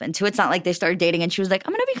yourself into. It's not like they started dating and she was like,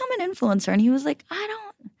 I'm going to become an influencer. And he was like, I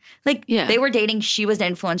don't. Like, yeah. They were dating. She was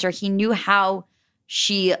an influencer. He knew how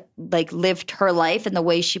she, like, lived her life and the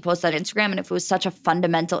way she posted on Instagram. And if it was such a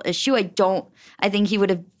fundamental issue, I think he would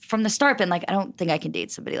have from the start been like, I don't think I can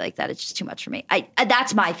date somebody like that. It's just too much for me.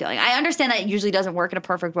 That's my feeling. I understand that it usually doesn't work in a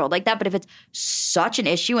perfect world like that. But if it's such an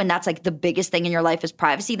issue and that's, like, the biggest thing in your life is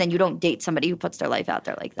privacy, then you don't date somebody who puts their life out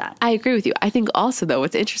there like that. I agree with you. I think also, though,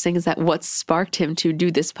 what's interesting is that what sparked him to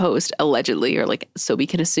do this post, allegedly, or, like, so we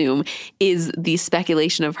can assume, is the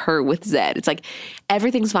speculation of her with Zed. It's like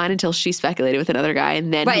everything's fine until she speculated with another guy,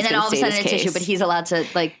 and then right, and then all of a sudden it's issue, but he's allowed to,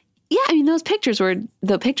 like. Yeah, I mean, those pictures were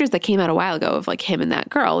the pictures that came out a while ago of, like, him and that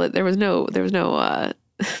girl. There was no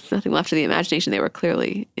nothing left to the imagination. They were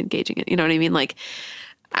clearly engaging in. You know what I mean? Like,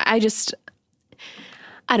 I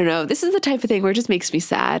don't know. This is the type of thing where it just makes me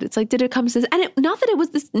sad. It's like, did it come to this? And not that it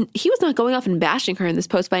was this, he was not going off and bashing her in this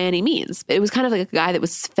post by any means. It was kind of like a guy that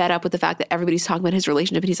was fed up with the fact that everybody's talking about his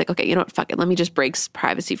relationship. And he's like, okay, you know what? Fuck it. Let me just break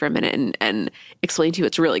privacy for a minute and explain to you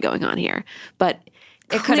what's really going on here. But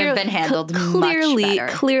it could have been handled much better.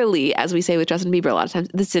 Clearly, as we say with Justin Bieber a lot of times,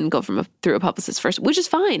 this didn't go through a publicist first, which is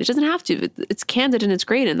fine. It doesn't have to. It's candid and it's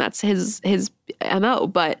great, and that's his MO.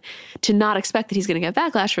 But to not expect that he's going to get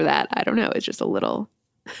backlash for that, I don't know. It's just a little.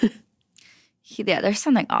 Yeah, there's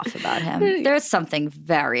something off about him. There's something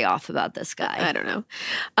very off about this guy. I don't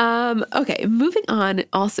know. Okay, moving on.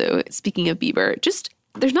 Also, speaking of Bieber,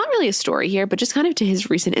 there's not really a story here, but just kind of to his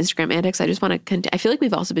recent Instagram antics, I just want to I feel like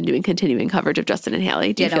we've also been doing continuing coverage of Justin and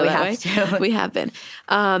Haley. Do you feel that way? To. We have been.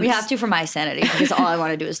 We have to for my sanity, because all I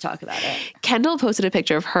want to do is talk about it. Kendall posted a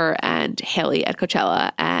picture of her and Haley at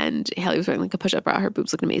Coachella, and Haley was wearing, like, a push-up bra. Her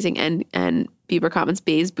boobs looked amazing. And Bieber comments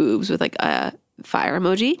Bae's boobs with, like, a fire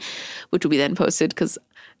emoji, which will be then posted because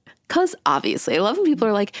obviously, I love when people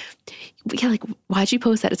are like, yeah, like, why'd you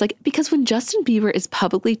post that? It's like, because when Justin Bieber is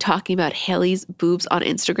publicly talking about Haley's boobs on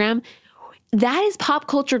Instagram, that is pop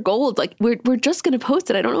culture gold. Like, we're just going to post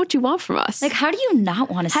it. I don't know what you want from us. Like, how do you not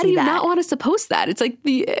want to see that? How do you not want us to post that? It's like,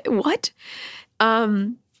 what?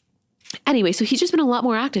 Anyway, so he's just been a lot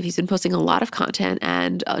more active. He's been posting a lot of content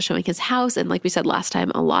and showing his house. And like we said last time,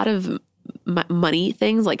 a lot of money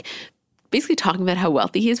things, like basically talking about how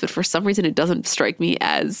wealthy he is, but for some reason it doesn't strike me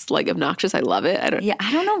as, like, obnoxious. I love it. I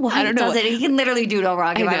don't know why he does it. He can literally do no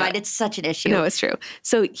wrong in my mind. It's such an issue. No, it's true.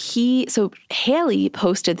 So Haley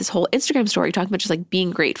posted this whole Instagram story talking about just, like,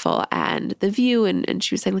 being grateful and the view, and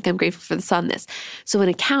she was saying, like, I'm grateful for the sun, this. So an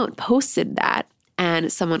account posted that,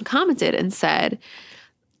 and someone commented and said,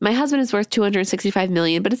 My husband is worth $265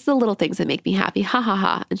 million, but it's the little things that make me happy. Ha ha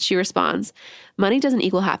ha. And she responds, money doesn't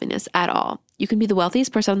equal happiness at all. You can be the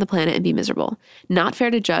wealthiest person on the planet and be miserable. Not fair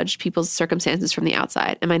to judge people's circumstances from the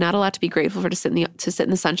outside. Am I not allowed to be grateful for to sit in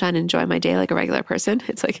the sunshine and enjoy my day like a regular person?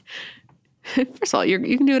 It's like, first of all, you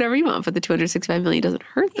can do whatever you want, but the $265 million doesn't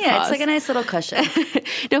hurt the cause. It's like a nice little cushion.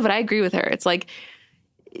 No, but I agree with her. It's like,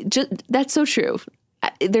 that's so true.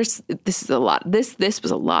 This was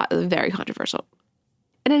a lot, very controversial.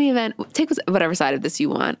 In any event, take whatever side of this you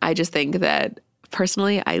want. I just think that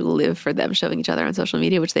personally, I live for them showing each other on social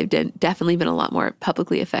media, which they've definitely been a lot more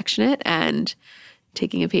publicly affectionate and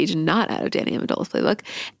taking a page not out of Danny Amendola's playbook.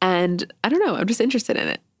 And I don't know, I'm just interested in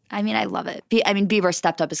it. I mean, I love it. Bieber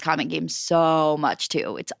stepped up his comment game so much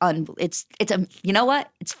too. You know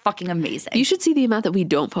what? It's fucking amazing. You should see the amount that we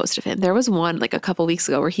don't post of him. There was one like a couple weeks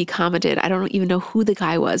ago where he commented, I don't even know who the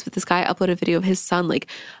guy was, but this guy uploaded a video of his son like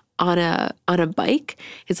on a bike,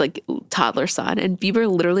 his like toddler son, and Bieber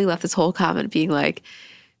literally left this whole comment being like,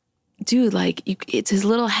 dude, like it's his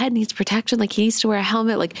little head needs protection. Like he needs to wear a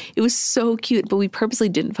helmet. Like it was so cute, but we purposely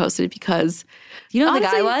didn't post it because you know who the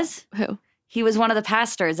guy was? Who? He was one of the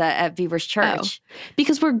pastors at Bieber's church. Oh.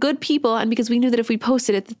 Because we're good people and because we knew that if we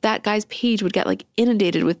posted it, that guy's page would get like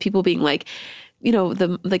inundated with people being like, you know,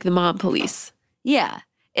 the mob police. Yeah.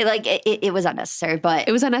 It was unnecessary, but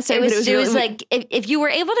it was unnecessary. It was like if you were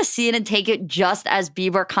able to see it and take it just as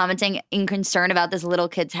Bieber commenting in concern about this little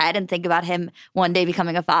kid's head and think about him one day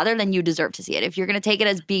becoming a father, then you deserve to see it. If you're going to take it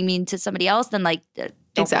as being mean to somebody else, then like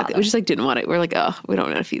exactly, bother. We just like didn't want it. We're like, oh, we don't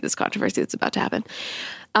want to feed this controversy that's about to happen.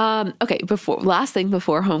 Okay, last thing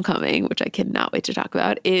before homecoming, which I cannot wait to talk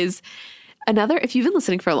about, is another, if you've been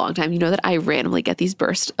listening for a long time, you know that I randomly get these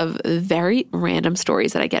bursts of very random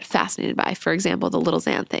stories that I get fascinated by. For example, the Little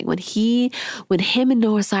Xan thing. When him and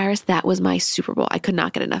Noah Cyrus, that was my Super Bowl. I could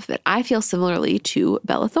not get enough of it. I feel similarly to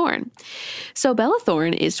Bella Thorne. So Bella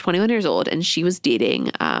Thorne is 21 years old and she was dating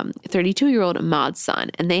 32-year-old Maud's son.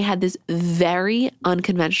 And they had this very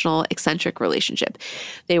unconventional, eccentric relationship.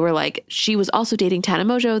 They were like, she was also dating Tana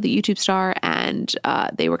Mongeau, the YouTube star, and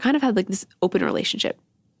they were kind of had like this open relationship.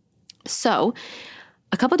 So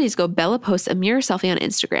a couple of days ago, Bella posts a mirror selfie on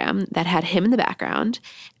Instagram that had him in the background.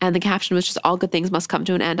 And the caption was just, all good things must come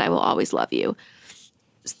to an end. I will always love you.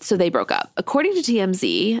 So they broke up. According to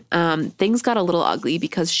TMZ, things got a little ugly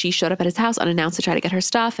because she showed up at his house unannounced to try to get her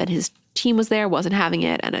stuff. And his team was there, wasn't having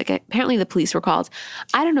it. And apparently the police were called.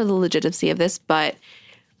 I don't know the legitimacy of this, but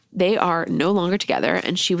they are no longer together.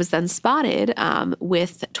 And she was then spotted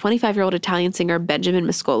with 25-year-old Italian singer Benjamin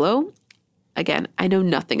Mascolo. Again, I know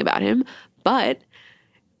nothing about him, but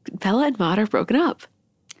Bella and Maud are broken up.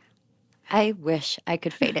 I wish I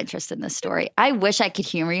could feign interest in this story. I wish I could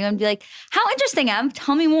humor you and be like, how interesting, Em.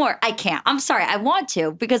 Tell me more. I can't. I'm sorry. I want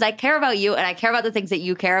to because I care about you and I care about the things that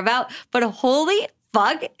you care about. But holy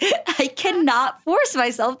fuck, I cannot force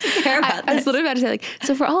myself to care about this. I was literally about to say, like,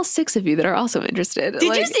 so for all 6 of you that are also interested.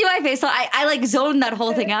 Did you see my face? So I like zoned that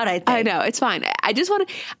whole thing out, I think. I know. It's fine.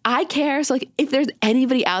 I care. So like if there's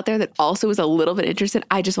anybody out there that also is a little bit interested,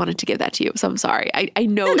 I just wanted to give that to you. So I'm sorry. I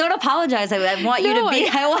know. No, don't apologize. I want you to be.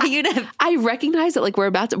 I want you to. I recognize that like we're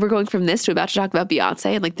going from this to about to talk about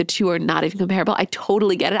Beyonce and like the two are not even comparable. I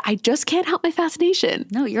totally get it. I just can't help my fascination.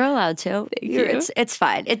 No, you're allowed to. Thank you. It's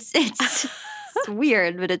fine. It's It's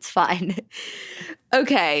weird, but it's fine.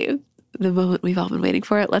 Okay. The moment we've all been waiting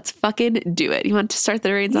for it. Let's fucking do it. You want to start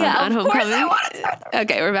the reins on Homecoming? Of course I want to start the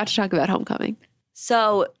reins. Okay, we're about to talk about Homecoming.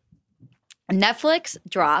 So Netflix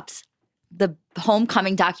drops the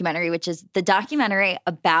Homecoming documentary, which is the documentary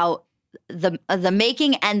about the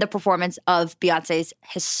making and the performance of Beyonce's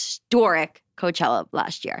historic Coachella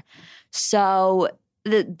last year. So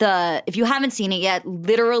the if you haven't seen it yet,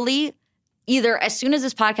 literally either as soon as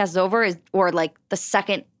this podcast is over or like the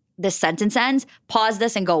second this sentence ends, pause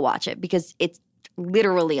this and go watch it because it's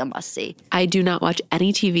literally a must see. I do not watch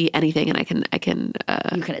any TV, anything, and I can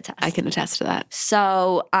you can attest. I can attest to that.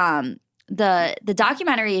 So the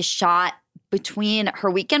documentary is shot between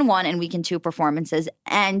her weekend 1 and weekend 2 performances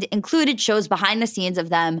and included shows behind the scenes of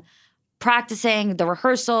them practicing, the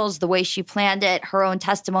rehearsals, the way she planned it, her own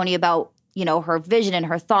testimony about, you know, her vision and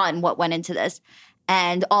her thought and what went into this.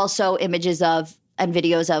 And also images of and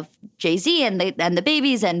videos of Jay-Z and the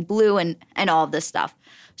babies and Blue and all of this stuff.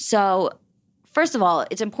 So first of all,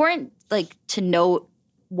 it's important like to note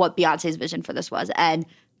what Beyonce's vision for this was. And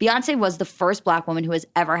Beyonce was the first Black woman who has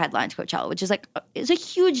ever headlined Coachella, which is like is a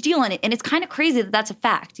huge deal. And it's kind of crazy that that's a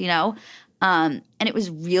fact, you know? And it was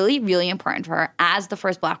really, really important for her as the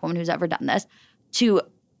first Black woman who's ever done this to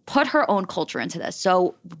put her own culture into this.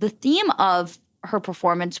 So the theme of her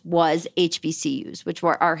performance was HBCUs, which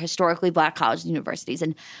were our historically Black colleges and universities.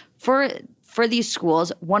 And for these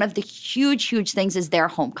schools, one of the huge, huge things is their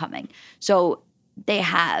homecoming. So they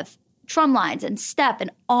have drum lines and step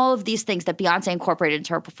and all of these things that Beyonce incorporated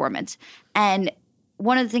into her performance. And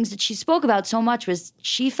one of the things that she spoke about so much was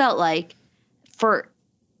she felt like for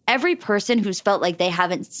every person who's felt like they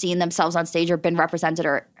haven't seen themselves on stage or been represented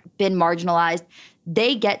or been marginalized,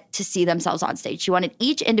 they get to see themselves on stage. She wanted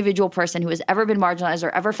each individual person who has ever been marginalized or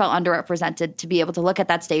ever felt underrepresented to be able to look at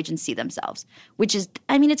that stage and see themselves, which is,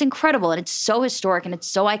 I mean, it's incredible and it's so historic and it's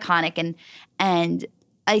so iconic. And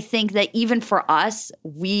I think that even for us,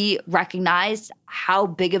 we recognize how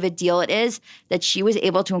big of a deal it is that she was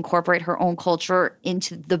able to incorporate her own culture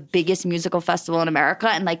into the biggest musical festival in America.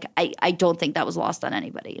 And like, I don't think that was lost on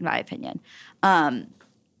anybody, in my opinion.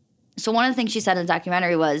 So one of the things she said in the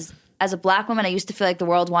documentary was, as a Black woman, I used to feel like the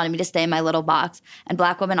world wanted me to stay in my little box, and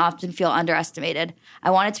Black women often feel underestimated. I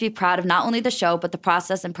wanted to be proud of not only the show, but the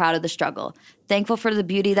process and proud of the struggle. Thankful for the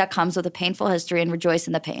beauty that comes with a painful history and rejoice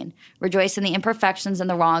in the pain. Rejoice in the imperfections and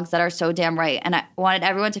the wrongs that are so damn right. And I wanted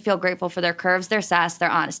everyone to feel grateful for their curves, their sass, their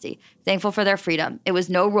honesty. Thankful for their freedom. It was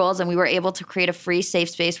no rules, and we were able to create a free, safe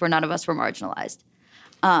space where none of us were marginalized.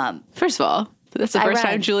 First of all, that's the first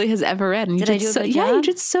time Julie has ever read. And you did I do a good job? Yeah, you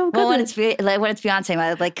did so good. Well, when it's Beyonce,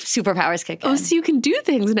 my like superpowers kick in. Oh, so you can do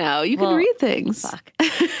things now. You can read things. Fuck.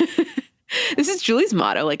 This is Julie's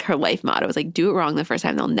motto, like her life motto. It's like, do it wrong the first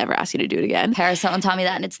time, they'll never ask you to do it again. Paris Hilton taught me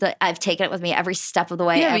that, and I've taken it with me every step of the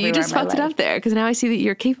way. Yeah, but you just fucked it up there because now I see that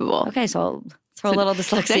you're capable. Okay, so I'll throw a little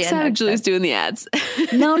dyslexia next in time Julie's doing the ads.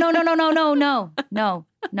 No.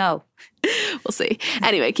 We'll see.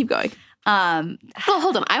 Anyway, keep going. Well,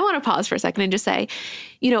 hold on. I want to pause for a second and just say,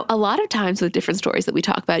 a lot of times with different stories that we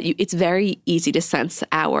talk about, it's very easy to sense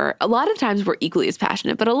a lot of times we're equally as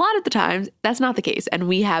passionate, but a lot of the times that's not the case. And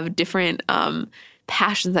we have different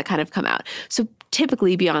passions that kind of come out. So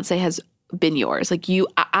typically Beyonce has been yours. Like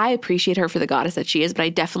I appreciate her for the goddess that she is, but I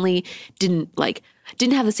definitely didn't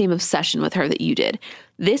have the same obsession with her that you did.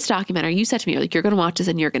 This documentary, you said to me, you're going to watch this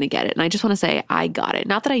and you're going to get it. And I just want to say I got it.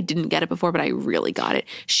 Not that I didn't get it before, but I really got it.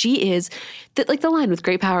 She is, the line, with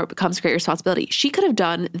great power becomes great responsibility. She could have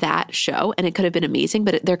done that show and it could have been amazing,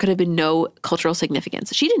 but there could have been no cultural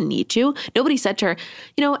significance. She didn't need to. Nobody said to her,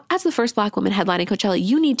 as the first Black woman headlining Coachella,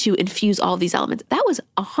 you need to infuse all of these elements. That was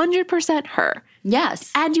 100% her.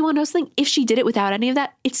 Yes. And you want to know something? If she did it without any of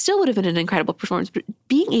that, it still would have been an incredible performance. But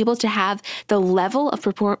being able to have the level of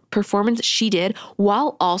performance she did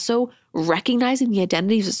while also recognizing the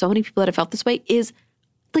identities of so many people that have felt this way is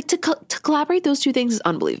like to collaborate those two things is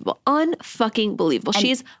unbelievable. Unfucking believable.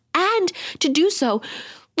 She is, and to do so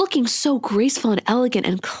looking so graceful and elegant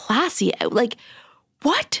and classy. Like,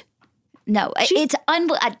 what? No, it's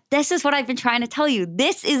unbelievable. This is what I've been trying to tell you.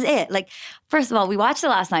 This is it. Like, first of all, we watched it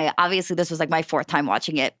last night. Obviously, this was like my fourth time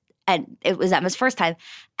watching it. And it was Emma's first time.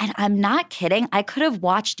 And I'm not kidding. I could have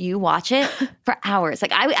watched you watch it for hours.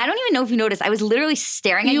 Like, I don't even know if you noticed. I was literally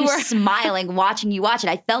staring at you smiling, watching you watch it.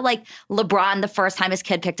 I felt like LeBron the first time his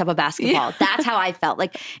kid picked up a basketball. Yeah. That's how I felt.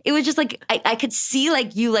 Like, it was just like, I could see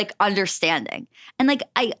like you like understanding. And like,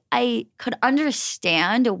 I could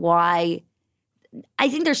understand why. I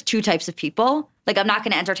think there's two types of people. Like, I'm not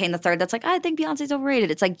going to entertain the third that's like, I think Beyonce's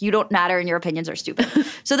overrated. It's like, you don't matter and your opinions are stupid.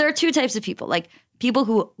 So there are two types of people. Like, people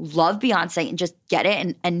who love Beyonce and just get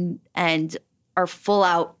it and are full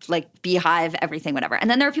out, like, beehive, everything, whatever. And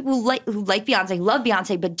then there are people who like Beyonce, love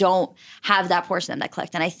Beyonce, but don't have that portion of them that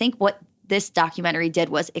clicked. And I think what this documentary did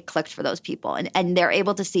was it clicked for those people. And they're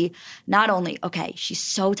able to see not only, okay, she's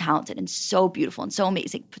so talented and so beautiful and so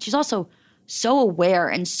amazing, but she's also so aware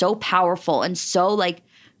and so powerful and so like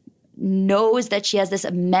knows that she has this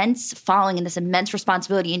immense following and this immense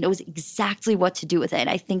responsibility and knows exactly what to do with it. And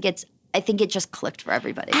I think it just clicked for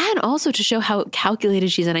everybody. And also to show how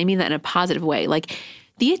calculated she is, and I mean that in a positive way. Like,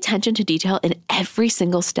 the attention to detail in every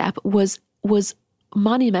single step was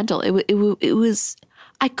monumental. It was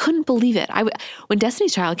I couldn't believe it. When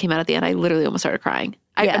Destiny's Child came out at the end, I literally almost started crying.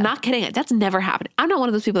 I'm not kidding. That's never happened. I'm not one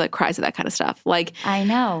of those people that cries at that kind of stuff. Like, I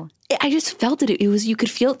know. I just felt it. It was, you could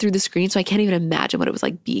feel it through the screen, so I can't even imagine what it was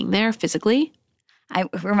like being there physically. I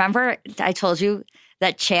remember I told you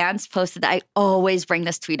that Chance posted, I always bring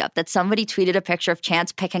this tweet up, that somebody tweeted a picture of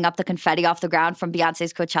Chance picking up the confetti off the ground from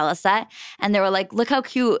Beyonce's Coachella set. And they were like, look how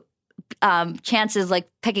cute Chance's like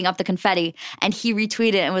picking up the confetti, and he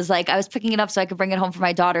retweeted and was like, I was picking it up so I could bring it home for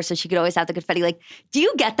my daughter so she could always have the confetti. Like, do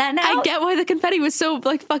you get that now? I get why the confetti was so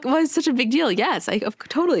like was such a big deal. Yes, I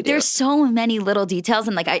totally do. There's so many little details,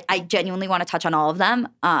 and like I genuinely want to touch on all of them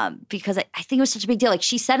because I think it was such a big deal. Like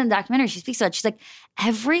she said in the documentary, she speaks about it, she's like,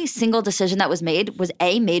 every single decision that was made was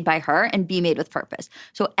A, made by her, and B, made with purpose.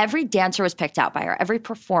 So every dancer was picked out by her, every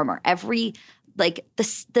performer, every like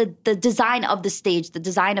the design of the stage, the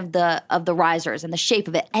design of the risers and the shape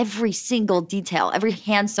of it, every single detail, every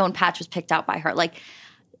hand sewn patch was picked out by her. Like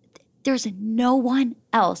there's no one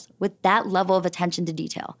else with that level of attention to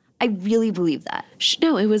detail. I really believe that.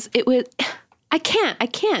 No, it was. I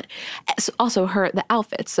can't. Also, the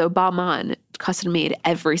outfits. So Balmain custom made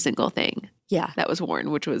every single thing. Yeah, that was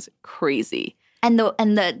worn, which was crazy. And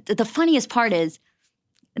the funniest part is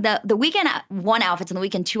the weekend one outfits and the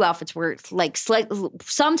weekend two outfits were like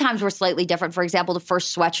sometimes were slightly different. For example, the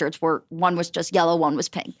first sweatshirts were one was just yellow, one was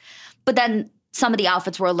pink. But then some of the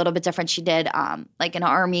outfits were a little bit different. She did like an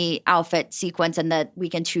army outfit sequence, and the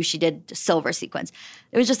weekend two she did silver sequence.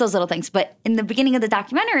 It was just those little things. But in the beginning of the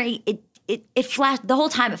documentary, it flashed the whole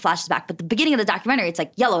time. It flashes back, but the beginning of the documentary, it's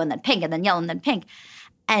like yellow and then pink and then yellow and then pink.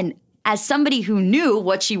 And as somebody who knew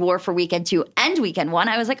what she wore for weekend two and weekend one,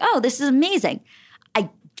 I was like, oh, this is amazing.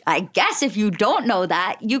 I guess if you don't know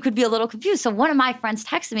that, you could be a little confused. So one of my friends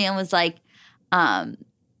texted me and was like, how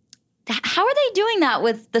are they doing that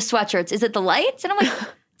with the sweatshirts? Is it the lights? And I'm like,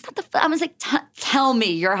 it's not the. I was like, tell me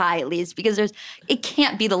you're high at least, because it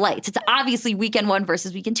can't be the lights. It's obviously weekend one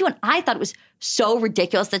versus weekend two. And I thought it was so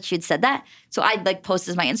ridiculous that she had said that. So I like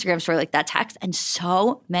posted my Instagram story like that text, and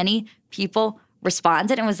so many people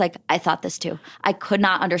responded and was like, I thought this too. I could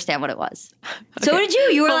not understand what it was. Okay. So did you.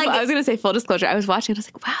 You were like, I was going to say full disclosure. I was watching and I was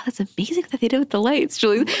like, wow, that's amazing that they did with the lights,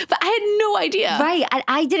 Julie. But I had no idea. Right.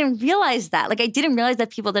 I didn't realize that. Like I didn't realize that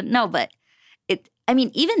people didn't know, but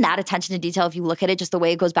even that attention to detail, if you look at it, just the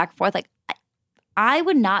way it goes back and forth, like I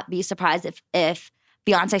would not be surprised if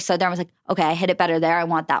Beyonce stood there and was like, okay, I hit it better there. I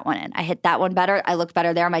want that one in. I hit that one better. I look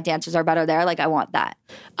better there. My dancers are better there. Like, I want that.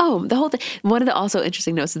 Oh, the whole thing. One of the also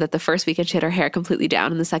interesting notes is that the first weekend she had her hair completely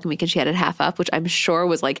down, and the second weekend she had it half up, which I'm sure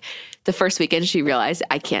was like the first weekend she realized,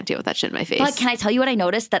 I can't deal with that shit in my face. But can I tell you what I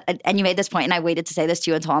noticed? And you made this point, and I waited to say this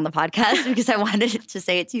to you until on the podcast because I wanted to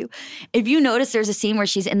say it to you. If you notice, there's a scene where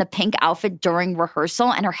she's in the pink outfit during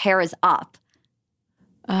rehearsal and her hair is up.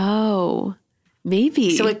 Oh,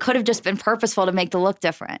 maybe. So it could have just been purposeful to make the look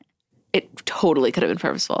different. It totally could have been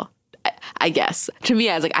purposeful, I guess. To me,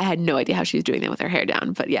 I was like, I had no idea how she was doing that with her hair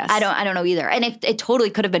down, but yes. I don't know either. And it totally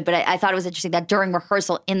could have been, but I thought it was interesting that during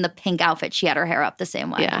rehearsal in the pink outfit, she had her hair up the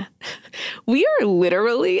same way. Yeah. We are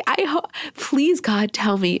literally, please God,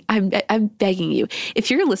 tell me, I'm begging you,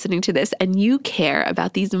 if you're listening to this and you care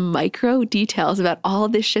about these micro details about all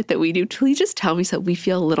of this shit that we do, please just tell me so we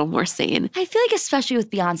feel a little more sane. I feel like especially with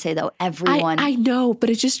Beyonce though, everyone. I know, but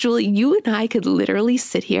it's just, Julie, you and I could literally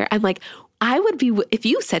sit here and like, I would be, if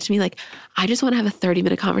you said to me, like, I just want to have a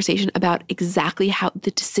 30-minute conversation about exactly how the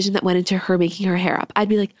decision that went into her making her hair up, I'd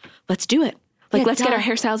be like, let's do it. Like, let's get our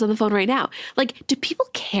hairstyles on the phone right now. Like, do people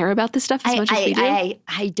care about this stuff as much as we do?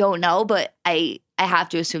 I don't know, but I have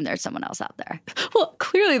to assume there's someone else out there. Well,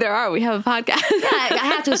 clearly there are. We have a podcast. Yeah,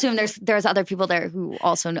 I have to assume there's other people there who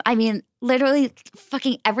also know. I mean, literally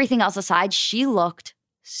fucking everything else aside, she looked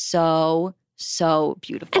so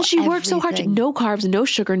beautiful. And she worked so hard. No carbs, no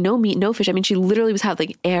sugar, no meat, no fish. I mean, she literally was having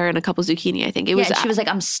like air and a couple zucchini, I think. And she was like,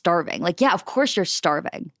 I'm starving. Like, yeah, of course you're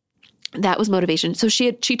starving. That was motivation. So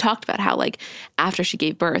she talked about how like after she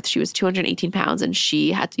gave birth, she was 218 pounds and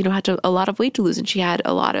she had a lot of weight to lose, and she had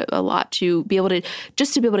a lot to be able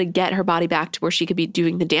to get her body back to where she could be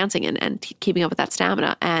doing the dancing and keeping up with that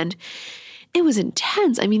stamina. And it was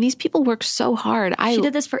intense. I mean, these people work so hard. She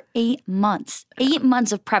did this for 8 months. 8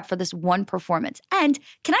 months of prep for this one performance. And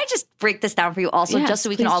can I just break this down for you also, just so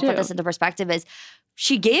we can all put this into perspective, is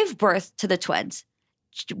she gave birth to the twins.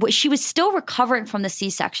 She was still recovering from the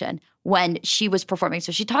C-section when she was performing.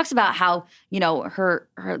 So she talks about how,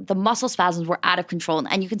 the muscle spasms were out of control.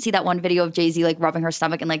 And you can see that one video of Jay-Z like rubbing her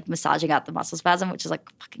stomach and like massaging out the muscle spasm, which is like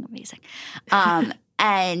fucking amazing.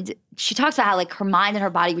 And she talks about how like her mind and her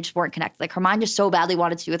body just weren't connected. Like her mind just so badly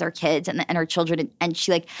wanted to be with her kids and her children. And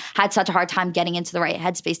she like had such a hard time getting into the right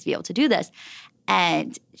headspace to be able to do this.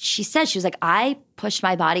 And she said, she was like, I pushed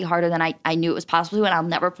my body harder than I knew it was possible to, and I'll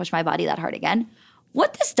never push my body that hard again.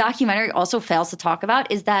 What this documentary also fails to talk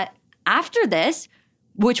about is that after this,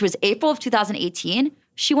 which was April of 2018,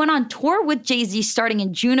 she went on tour with Jay-Z starting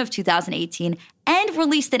in June of 2018 and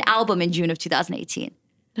released an album in June of 2018.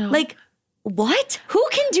 No. Like, What? Who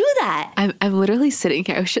can do that? I'm literally sitting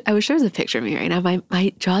here. I wish there was a picture of me right now.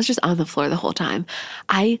 My jaw's just on the floor the whole time.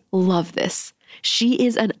 I love this. She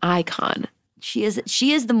is an icon. She is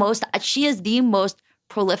the most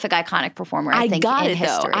prolific, iconic performer, I think, in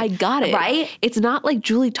history. I got it. Right? It's not like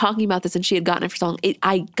Julie talking about this and she had gotten it for so long.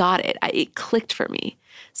 I got it. It clicked for me.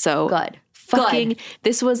 So good.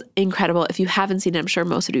 This was incredible. If you haven't seen it, I'm sure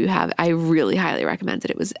most of you have. I really highly recommend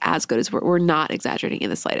it. It was as good as we're not exaggerating in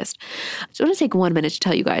the slightest. I just want to take 1 minute to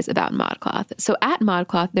tell you guys about ModCloth. So at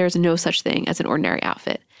ModCloth, there's no such thing as an ordinary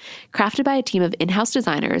outfit. Crafted by a team of in-house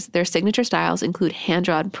designers, their signature styles include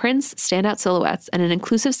hand-drawn prints, standout silhouettes, and an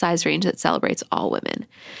inclusive size range that celebrates all women.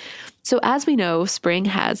 So as we know, spring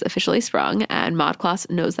has officially sprung, and ModCloth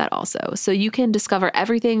knows that also. So you can discover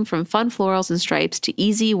everything from fun florals and stripes to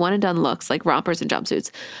easy one-and-done looks like rompers and jumpsuits.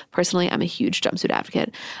 Personally, I'm a huge jumpsuit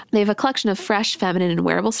advocate. They have a collection of fresh, feminine, and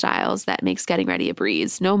wearable styles that makes getting ready a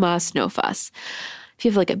breeze. No muss, no fuss. If you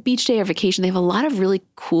have like a beach day or vacation, they have a lot of really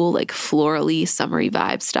cool, like florally, summery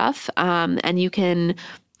vibe stuff. And you can...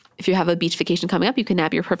 If you have a beach vacation coming up, you can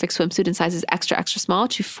nab your perfect swimsuit in sizes extra, extra small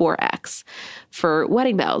to 4X. For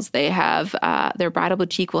wedding bells, they have their bridal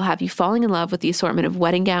boutique will have you falling in love with the assortment of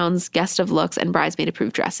wedding gowns, guest of looks, and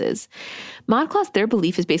bridesmaid-approved dresses. ModCloth, their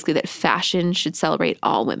belief is basically that fashion should celebrate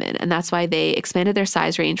all women, and that's why they expanded their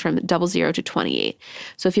size range from 00 to 28.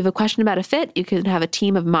 So if you have a question about a fit, you can have a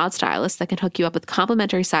team of mod stylists that can hook you up with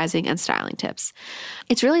complimentary sizing and styling tips.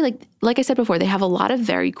 It's really like I said before, they have a lot of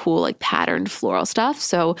very cool like patterned floral stuff.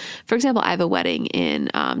 So for example, I have a wedding in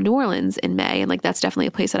New Orleans in May, and like that's definitely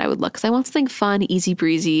a place that I would look because I want something fun, easy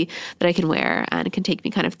breezy that I can wear and it can take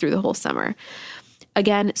me kind of through the whole summer.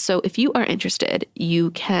 Again, so if you are interested,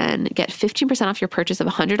 you can get 15% off your purchase of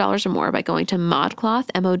 $100 or more by going to ModCloth,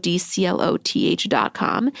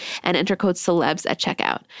 ModCloth.com, and enter code celebs at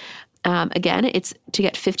checkout. Again, it's to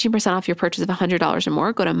get 15% off your purchase of $100 or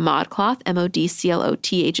more, go to ModCloth,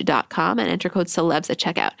 ModCloth.com, and enter code celebs at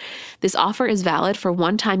checkout. This offer is valid for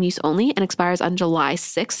one-time use only and expires on July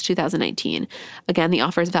 6, 2019. Again, the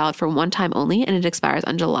offer is valid for one time only and it expires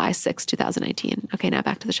on July 6, 2019. Okay, now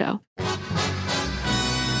back to the show.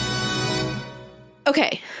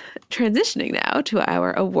 Okay, transitioning now to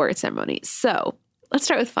our award ceremony. So let's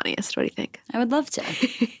start with funniest. What do you think? I would love to.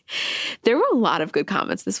 There were a lot of good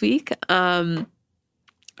comments this week.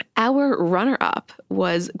 Our runner-up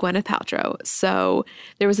was Gwyneth Paltrow. So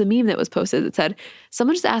there was a meme that was posted that said,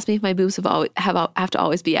 "Someone just asked me if my boobs have to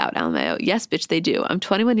always be out." LMAO. Yes, bitch, they do. I'm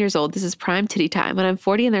 21 years old. This is prime titty time. When I'm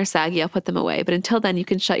 40 and they're saggy, I'll put them away. But until then, you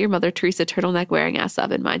can shut your Mother Teresa turtleneck wearing ass up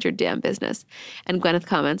and mind your damn business. And Gwyneth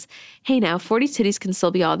comments, "Hey now, 40 titties can still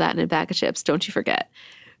be all that in a bag of chips. Don't you forget."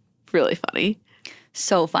 Really funny.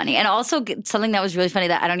 So funny. And also something that was really funny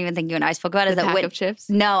that I don't even think you and I spoke about is that pack of chips?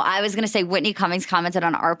 No, I was going to say Whitney Cummings commented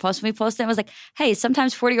on our post when we posted and was like, "Hey,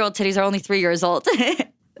 sometimes 40-year-old titties are only 3 years old."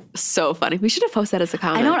 So funny. We should have posted that as a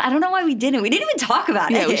comment. I don't know why we didn't. We didn't even talk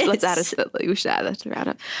about it. Yeah, let's add it to we should add that to the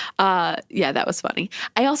roundup. Yeah, that was funny.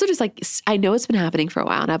 I also just I know it's been happening for a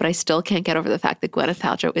while now, but I still can't get over the fact that Gwyneth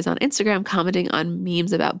Paltrow is on Instagram commenting on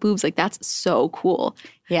memes about boobs. Like, that's so cool.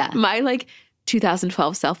 Yeah. My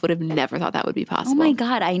 2012 self would have never thought that would be possible. Oh my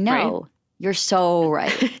God, I know. Right? You're so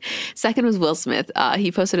right. Second was Will Smith.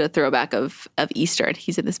 He posted a throwback of Easter, and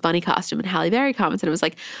he's in this bunny costume, and Halle Berry commented, it was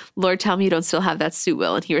like, "Lord, tell me you don't still have that suit,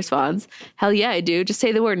 Will." And he responds, "Hell yeah, I do. Just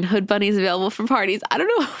say the word and hood bunny is available for parties." I don't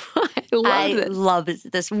know why. I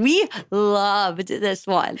loved this. We loved this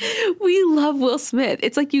one. We love Will Smith.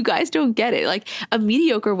 It's like, you guys don't get it. Like, a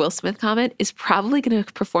mediocre Will Smith comment is probably going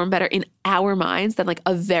to perform better in our minds than like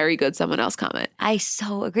a very good someone else comment. I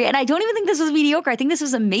so agree. And I don't even think this was mediocre. I think this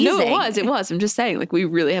was amazing. No, it was. I'm just saying, like, we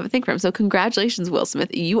really have a thing for him. So congratulations, Will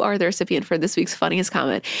Smith. You are the recipient for this week's funniest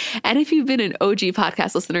comment. And if you've been an OG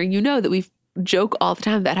podcast listener, you know that we joke all the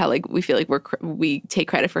time about how we feel like we take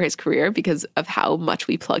credit for his career because of how much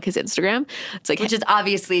we plug his Instagram. It's like, which is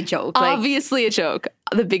obviously a joke. Obviously a joke.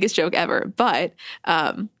 The biggest joke ever. But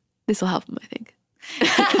this will help him, I think.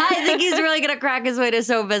 I think he's really going to crack his way to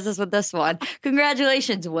show business with this one.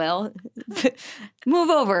 Congratulations, Will. Move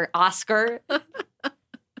over, Oscar.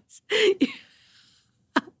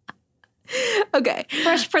 Okay.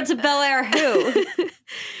 Fresh Prince of Bel-Air, who?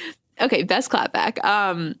 Okay, best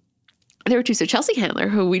clapback. There were two. So Chelsea Handler,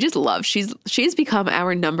 who we just love, she's become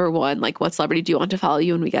our number one, what celebrity do you want to follow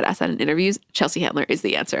you? And we get asked that in interviews. Chelsea Handler is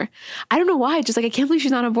the answer. I don't know why. Just I can't believe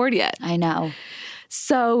she's not on board yet. I know.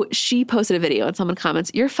 So she posted a video and someone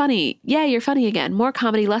comments, "You're funny. Yeah, you're funny again. More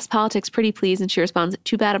comedy, less politics, pretty please." And she responds,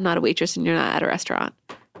 "Too bad I'm not a waitress and you're not at a restaurant."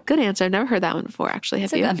 Good answer. Never heard that one before, actually.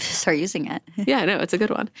 Have you? I'm going to start using it. Yeah, I know. It's a good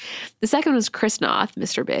one. The second was Chris Noth,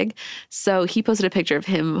 Mr. Big. So he posted a picture of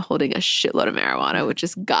him holding a shitload of marijuana, which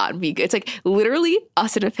just got me good. It's like literally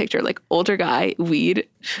us in a picture, like older guy, weed.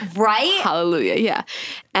 Right? Hallelujah. Yeah.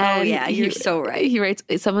 And you're so right. He writes,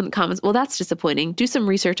 someone comments, well, that's disappointing. Do some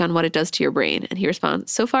research on what it does to your brain. And he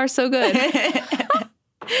responds, so far, so good.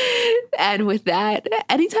 And with that,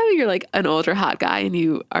 anytime you're like an older hot guy and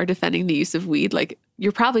you are defending the use of weed, like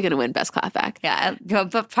you're probably going to win best clapback. Yeah,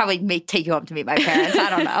 but probably may take you home to meet my parents. I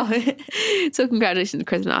don't know. So congratulations,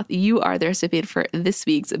 Chris Noth. You are the recipient for this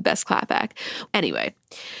week's best clapback. Anyway,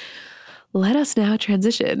 let us now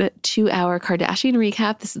transition to our Kardashian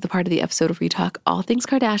recap. This is the part of the episode where we talk all things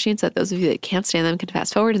Kardashian, so that those of you that can't stand them can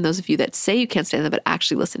fast forward, and those of you that say you can't stand them but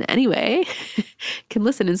actually listen anyway can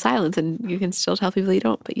listen in silence, and you can still tell people you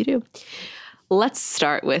don't, but you do. Let's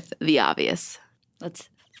start with the obvious. Let's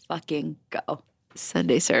fucking go.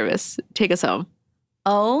 Sunday service. Take us home.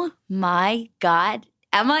 Oh my God.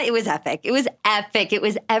 Emma, it was epic. It was epic. It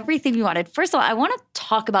was everything we wanted. First of all, I want to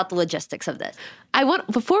talk about the logistics of this.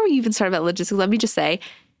 Before we even start about logistics, let me just say,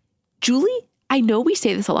 Julie, I know we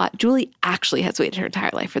say this a lot. Julie actually has waited her entire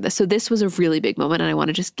life for this. So this was a really big moment, and I want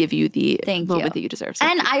to just give you the moment that you deserve. So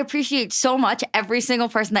and I appreciate so much every single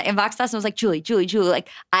person that inboxed us and was like, Julie. Like,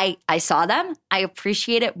 I saw them. I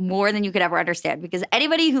appreciate it more than you could ever understand, because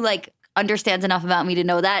anybody who like understands enough about me to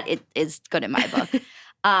know that, it is good in my book.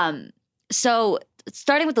 So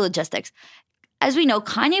starting with the logistics, as we know,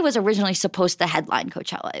 Kanye was originally supposed to headline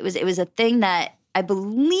Coachella. It was a thing that I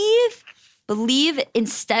believe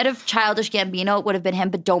instead of Childish Gambino, it would have been him,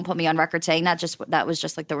 but don't put me on record saying that. That was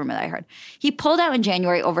just like the rumor that I heard. He pulled out in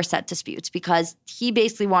January over set disputes because he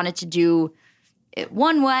basically wanted to do it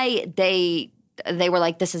one way. They were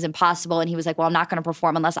like, this is impossible. And he was like, well, I'm not going to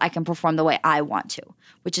perform unless I can perform the way I want to,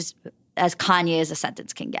 which is as Kanye as a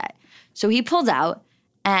sentence can get. So he pulled out,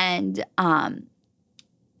 and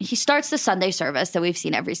he starts the Sunday service that we've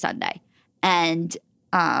seen every Sunday. And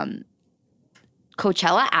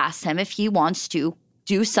Coachella asked him if he wants to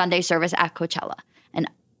do Sunday service at Coachella. And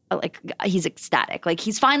like, he's ecstatic. Like,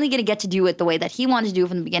 he's finally going to get to do it the way that he wanted to do it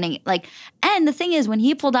from the beginning. Like, and the thing is, when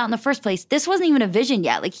he pulled out in the first place, this wasn't even a vision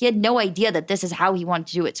yet. Like, he had no idea that this is how he wanted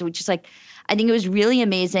to do it. So it's just like, I think it was really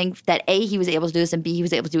amazing that A, he was able to do this, and B, he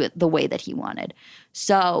was able to do it the way that he wanted.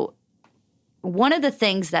 So one of the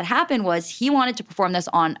things that happened was he wanted to perform this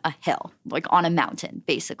on a hill, like on a mountain,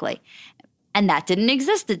 basically. And that didn't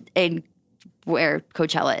exist in where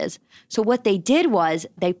Coachella is. So what they did was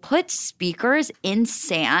they put speakers in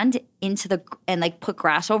sand and like put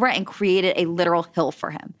grass over it and created a literal hill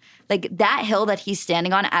for him. Like, that hill that he's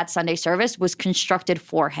standing on at Sunday service was constructed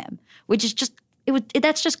for him, which is just,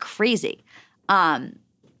 that's just crazy.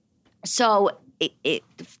 So it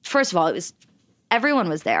first of all, everyone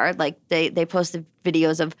was there. Like, they posted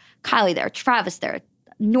videos of Kylie there, Travis there,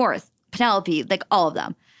 North, Penelope, like all of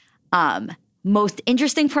them. Most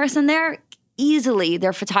interesting person there, easily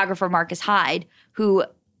their photographer, Marcus Hyde, who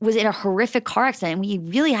was in a horrific car accident. We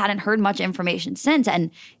really hadn't heard much information since.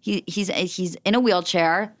 And he's in a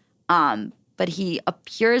wheelchair, but he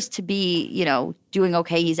appears to be, doing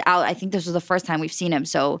okay. He's out. I think this was the first time we've seen him.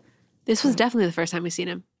 So this was definitely the first time we've seen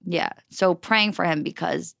him. Yeah. So praying for him,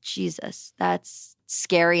 because Jesus, that's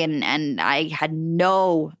scary. And I had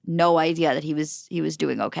no idea that he was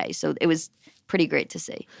doing okay. So it was pretty great to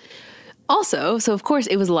see. Also, so of course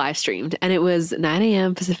it was live streamed, and it was 9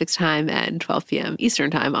 a.m. Pacific time and 12 p.m. Eastern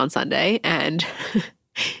time on Sunday. And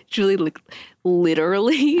Julie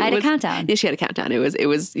literally I had a countdown. Yeah, she had a countdown. It was,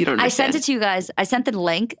 you don't understand. I sent it to you guys. I sent the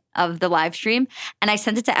link of the live stream, and I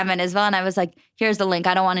sent it to Emma and Isabel, and I was like, here's the link.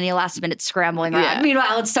 I don't want any last minute scrambling around. Yeah.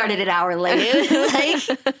 Meanwhile, it started an hour late.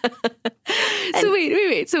 So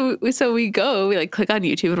wait. So we like click on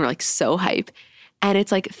YouTube, and we're like so hype. And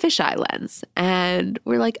it's like fisheye lens. And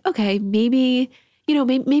we're like, okay, maybe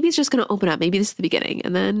it's just going to open up. Maybe this is the beginning.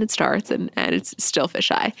 And then it starts and it's still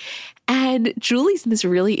fisheye. And Julie's in this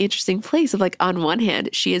really interesting place of like, on one hand,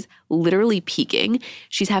 she is literally peaking.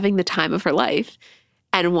 She's having the time of her life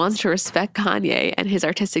and wants to respect Kanye and his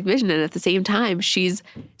artistic vision. And at the same time, she's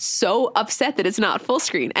so upset that it's not full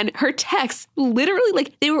screen. And her texts literally,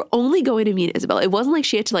 like, they were only going to me and Isabel. It wasn't like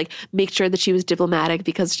she had to like make sure that she was diplomatic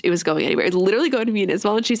because it was going anywhere. It was literally going to me and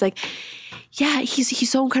Isabel. And she's like, yeah, he's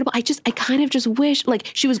so incredible. I kind of just wish, like,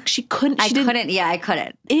 I couldn't. I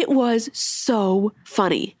couldn't. It was so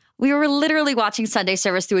funny. We were literally watching Sunday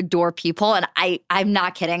service through Adore People, and I'm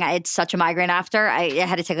not kidding. I had such a migraine after. I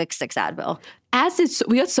had to take like 6 Advil.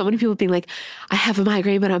 We got so many people being like, I have a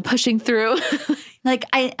migraine, but I'm pushing through. Like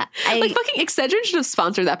I like fucking Excedrin should have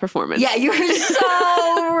sponsored that performance. Yeah, you're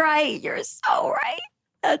so right. You're so right.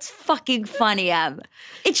 That's fucking funny, Em.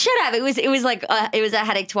 It should have. It was like it was a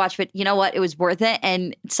headache to watch, but you know what? It was worth it.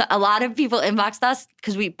 And so a lot of people inboxed us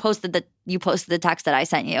because you posted the text that I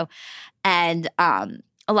sent you, and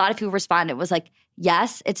a lot of people responded. It was like,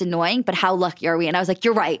 yes, it's annoying, but how lucky are we? And I was like,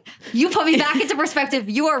 you're right. You put me back into perspective.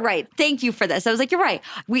 You are right. Thank you for this. I was like, you're right.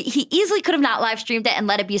 He easily could have not live streamed it and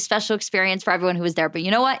let it be a special experience for everyone who was there. But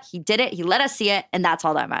you know what? He did it. He let us see it. And that's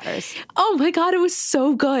all that matters. Oh my God. It was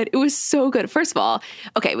so good. It was so good. First of all,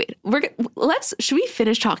 okay, wait, should we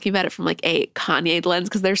finish talking about it from like a Kanye lens?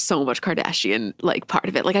 Because there's so much Kardashian like part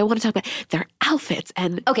of it. Like I want to talk about their outfits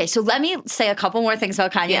and. Okay. So let me say a couple more things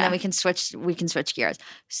about Kanye and then we can switch gears.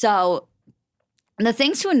 So the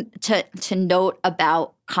things to note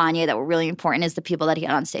about Kanye that were really important is the people that he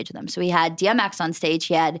had on stage with him. So he had DMX on stage,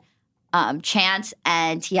 he had Chance,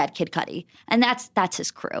 and he had Kid Cudi, and that's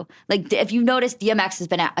his crew. Like if you notice, DMX has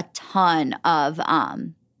been at a ton of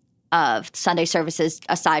Sunday services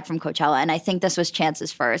aside from Coachella, and I think this was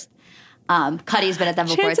Chance's first. Cudi's been at them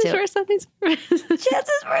before too. Chance's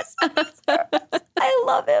first. I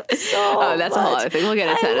love him so that's much. a whole other thing. We'll get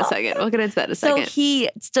into that in a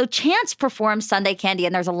second. So Chance performed Sunday Candy,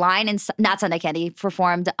 and there's a line in not Sunday Candy. He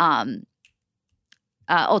performed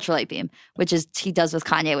Ultralight Beam, which is he does with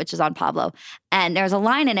Kanye, which is on Pablo. And there's a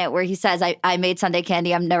line in it where he says, I made Sunday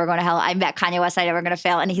Candy, I'm never going to hell. I met Kanye West, I'm never going to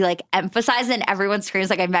fail. And he like emphasizes it, and everyone screams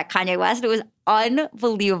like I met Kanye West. It was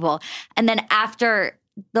unbelievable. And then after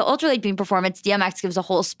the Ultralight Beam performance, DMX gives a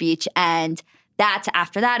whole speech, and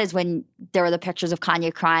after that is when there were the pictures of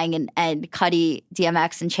Kanye crying and Cudi,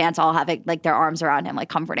 DMX, and Chance all having like their arms around him, like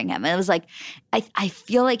comforting him. And it was like, I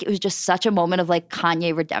feel like it was just such a moment of like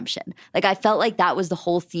Kanye redemption. Like I felt like that was the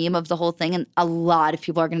whole theme of the whole thing. And a lot of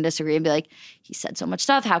people are going to disagree and be like, he said so much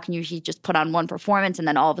stuff. How can he just put on one performance and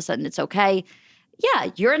then all of a sudden it's okay?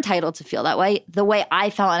 Yeah, you're entitled to feel that way. The way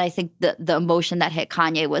I felt, and I think the emotion that hit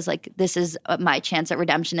Kanye was like, this is my chance at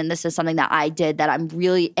redemption, and this is something that I did that I'm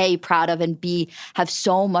really, A, proud of, and B, have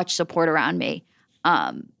so much support around me.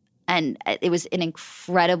 And it was an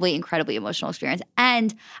incredibly, incredibly emotional experience.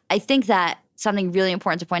 And I think that something really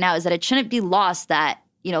important to point out is that it shouldn't be lost that,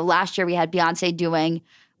 you know, last year we had Beyonce doing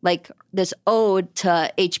like this ode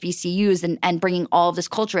to HBCUs and bringing all of this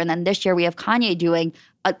culture. And then this year we have Kanye doing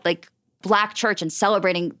like Black church and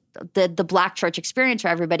celebrating the Black church experience for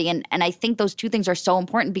everybody. And I think those two things are so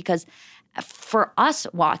important because for us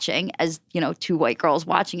watching, as you know, two white girls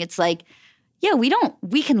watching, it's like, yeah,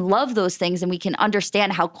 we can love those things and we can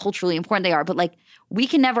understand how culturally important they are, but like we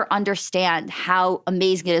can never understand how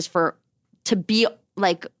amazing it is to be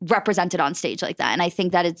like represented on stage like that. And I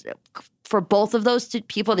think that it's for both of those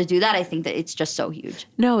people to do that, I think that it's just so huge.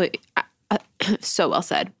 No, so well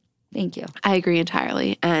said. Thank you. I agree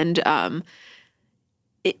entirely. And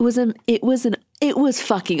it was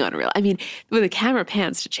fucking unreal. I mean, when the camera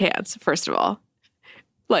pans to Chance, first of all,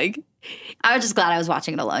 like I was just glad I was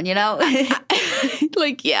watching it alone, you know?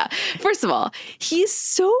 Like, yeah. First of all, he's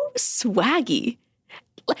so swaggy.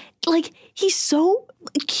 Like he's so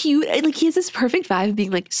cute. Like he has this perfect vibe of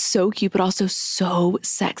being like so cute, but also so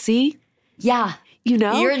sexy. Yeah. You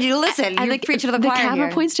know, you listen. You're preaching to the choir. The camera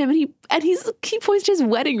here. points to him, and he points to his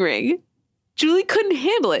wedding ring. Julie couldn't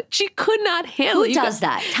handle it. She could not handle it. Who does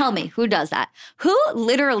that? Tell me, who does that? Who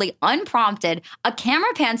literally unprompted a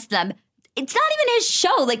camera pans to them? It's not even his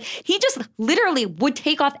show. Like he just literally would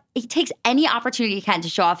take off. He takes any opportunity he can to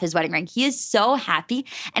show off his wedding ring. He is so happy,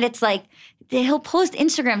 and it's like he'll post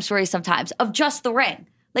Instagram stories sometimes of just the ring,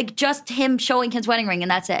 like just him showing his wedding ring,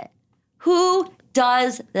 and that's it. Who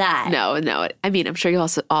does that? No. I mean, I'm sure you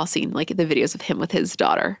also all seen like the videos of him with his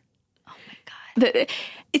daughter. Oh my God.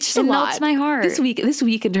 It's just a lot. It melts my heart. This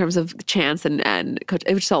week in terms of Chance and Coach,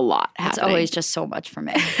 it was just a lot happening. It's always just so much for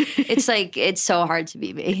me. It's like, it's so hard to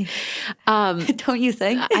be me. Don't you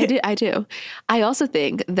think? I do. I also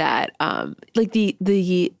think that like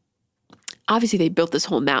the obviously they built this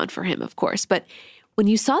whole mound for him, of course, but when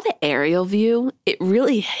you saw the aerial view, it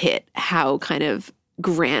really hit how kind of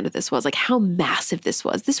grand this was, like how massive this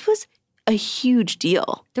was. This was a huge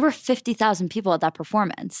deal. There were 50,000 people at that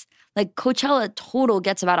performance. Like Coachella total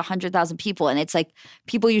gets about 100,000 people. And it's like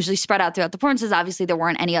people usually spread out throughout the performances. Obviously there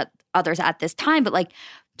weren't any others at this time, but like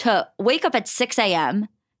to wake up at 6 a.m.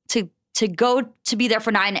 to go to be there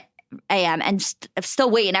for 9 a.m. and still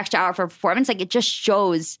wait an extra hour for a performance, like it just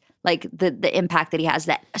shows like the impact that he has,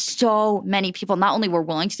 that so many people not only were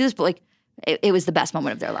willing to do this, but like it was the best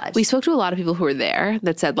moment of their lives. We spoke to a lot of people who were there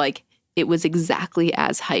that said like it was exactly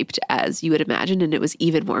as hyped as you would imagine, and it was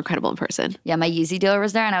even more incredible in person. Yeah, my Yeezy dealer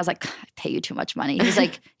was there, and I was like, I pay you too much money. He was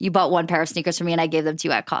like, you bought one pair of sneakers for me, and I gave them to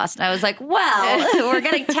you at cost. And I was like, well, we're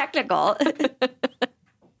getting technical.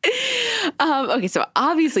 Okay, so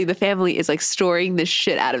obviously the family is like storing the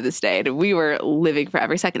shit out of this day, and we were living for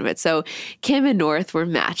every second of it. So Kim and North were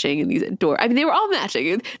matching in these they were all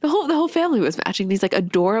matching. The whole family was matching these like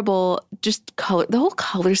adorable, just color, the whole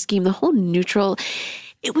color scheme, the whole neutral.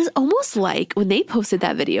 It was almost like when they posted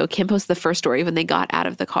that video, Kim posted the first story when they got out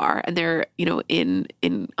of the car and they're, in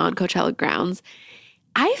on Coachella grounds.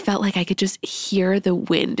 I felt like I could just hear the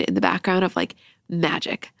wind in the background of like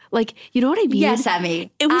magic. Like, you know what I mean? Yes,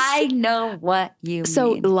 Emmy. I know what you mean.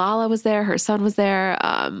 So Lala was there. Her son was there.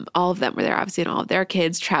 All of them were there, obviously, and all of their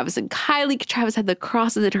kids. Travis and Kylie. Travis had the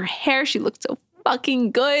crosses in her hair. She looked so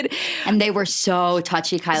fucking good. And they were so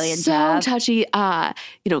touchy, Kylie and so Tab. Touchy.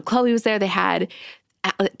 Chloe was there. They had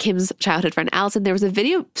Kim's childhood friend, Allison. There was a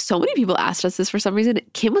video. So many people asked us this for some reason.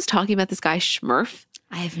 Kim was talking about this guy, Schmurf.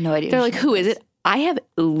 I have no idea. They're like, who is it? I have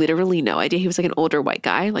literally no idea. He was like an older white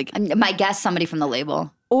guy. Like, my guess, somebody from the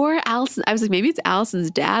label. Or Allison. I was like, maybe it's Allison's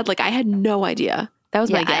dad. Like, I had no idea. That was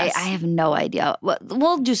my guess. I have no idea.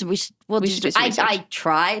 We'll do some. We should do some research. I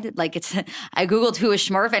tried. Like, I Googled who is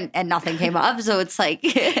Schmurf and nothing came up. So it's like.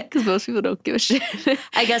 Because most people don't give a shit.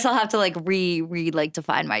 I guess I'll have to like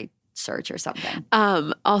define my search or something.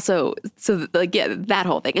 Also, so like, yeah, that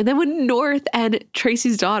whole thing. And then when North and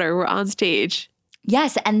Tracy's daughter were on stage.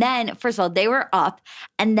 Yes. And then, first of all, they were up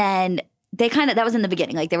and then they that was in the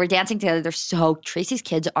beginning. Like they were dancing together. Tracy's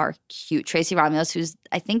kids are cute. Tracy Romulus, who's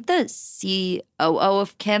I think the COO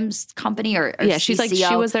of Kim's company or yeah, she's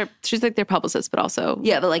CCO. She's like their publicist, but also.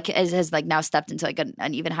 Yeah, but like has like now stepped into like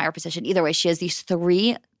an even higher position. Either way, she has these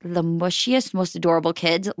three, the mushiest, most adorable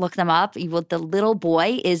kids. Look them up. The little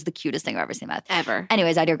boy is the cutest thing I've ever seen. Ever.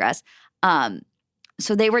 Anyways, I digress.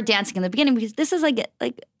 So they were dancing in the beginning because this is like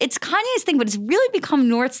it's Kanye's thing, but it's really become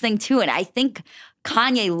North's thing too. And I think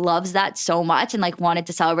Kanye loves that so much and like wanted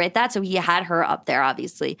to celebrate that. So he had her up there,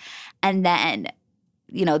 obviously. And then,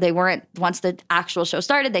 they weren't, once the actual show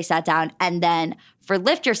started, they sat down. And then for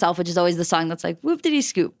Lift Yourself, which is always the song that's like, whoop-diddy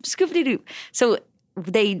scoop, scoop-diddy-doo. So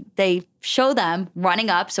they show them running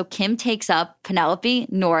up. So Kim takes up Penelope,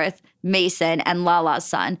 North, Mason, and Lala's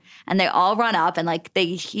son. And they all run up and like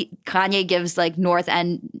Kanye gives like North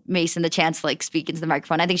and Mason the chance to like speak into the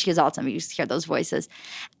microphone. I think she gives all of them. You just hear those voices.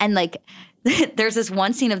 And like there's this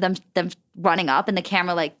one scene of them running up and the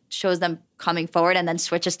camera like shows them coming forward and then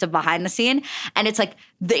switches to behind the scene. And it's like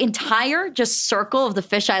the entire just circle of the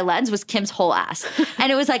fisheye lens was Kim's whole ass.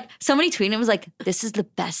 And it was like somebody tweeted, it was like, this is the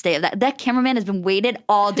best day of that. That cameraman has been waited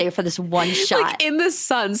all day for this one shot. Like in the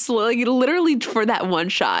sun, like literally for that one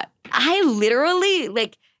shot. I literally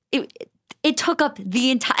like it took up the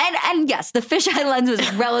entire and yes, the fisheye lens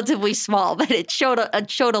was relatively small, but it showed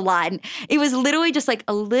a line. It was literally just like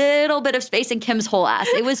a little bit of space in Kim's whole ass.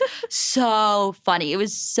 It was so funny. It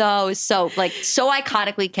was so like so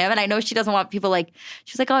iconically Kim. And I know she doesn't want people like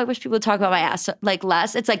she's like, oh, I wish people would talk about my ass like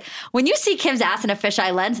less. It's like when you see Kim's ass in a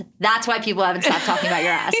fisheye lens, that's why people haven't stopped talking about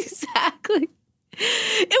your ass. Exactly.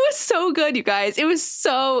 It was so good, you guys. It was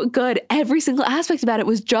so good. Every single aspect about it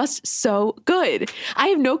was just so good. I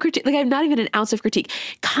have no critique. Like, I have not even an ounce of critique.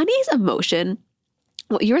 Kanye's emotion,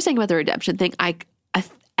 what you were saying about the redemption thing, I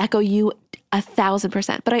echo you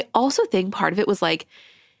 1,000%. But I also think part of it was like,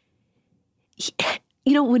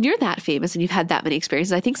 when you're that famous and you've had that many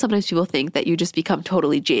experiences, I think sometimes people think that you just become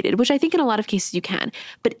totally jaded, which I think in a lot of cases you can.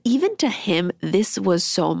 But even to him, this was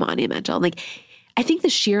so monumental. Like, I think the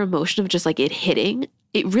sheer emotion of just like it hitting,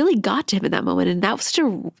 it really got to him in that moment. And that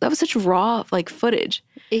was such raw like footage.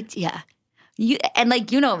 Yeah. Me,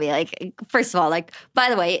 like, first of all, like, by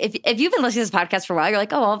the way, if you've been listening to this podcast for a while, you're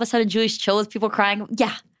like, oh, all of a sudden Julie's chill with people crying.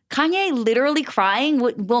 Yeah. Kanye literally crying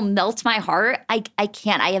will melt my heart. I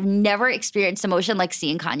can't. I have never experienced emotion like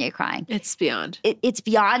seeing Kanye crying. It's beyond. It's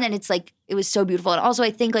beyond. And it's like, it was so beautiful. And also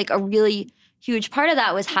I think like a really huge part of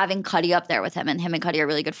that was having Cudi up there with him. And him and Cudi are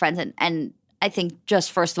really good friends. And I think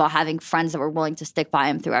just first of all, having friends that were willing to stick by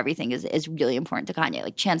him through everything is really important to Kanye.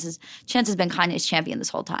 Like Chance has been Kanye's champion this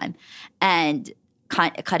whole time. And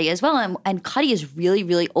Cudi as well. And Cudi is really,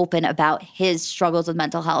 really open about his struggles with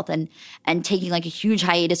mental health and taking like a huge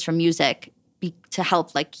hiatus from music to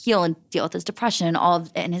help like heal and deal with his depression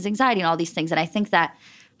and his anxiety and all these things. And I think that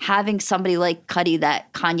having somebody like Cudi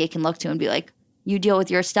that Kanye can look to and be like, you deal with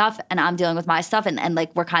your stuff and I'm dealing with my stuff and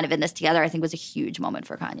like we're kind of in this together, I think was a huge moment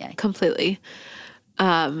for Kanye. Completely.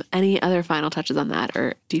 Any other final touches on that,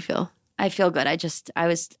 or do you feel? I feel good.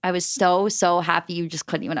 I was so happy you just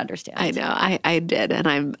couldn't even understand. I know. I did.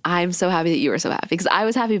 And I'm so happy that you were so happy because I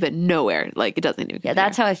was happy, but nowhere. Like it doesn't even Yeah,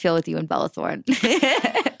 that's how I feel with you and Bella Thorne.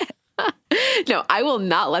 No, I will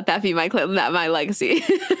not let that be my legacy.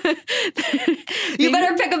 You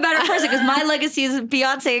better pick a better person because my legacy is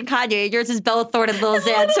Beyonce and Kanye, and yours is Bella Thorne and Lil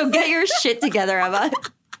Xan. So get your shit together, Emma.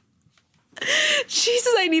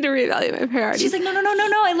 Jesus, I need to reevaluate my priorities. She's like, no.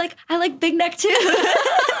 I like big neck too.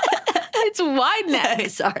 It's wide neck.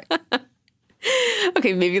 Sorry.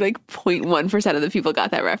 Okay, maybe like 0.1% of the people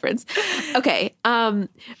got that reference. Okay, one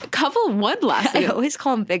last thing. I always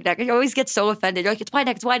call him big neck. I always get so offended. You're like, it's wide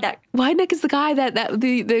neck, it's wide neck. Wide neck is the guy that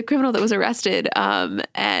the criminal that was arrested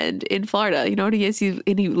and in Florida. You know what he is? He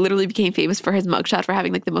literally became famous for his mugshot for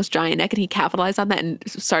having like the most giant neck, and he capitalized on that and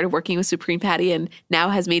started working with Supreme Patty and now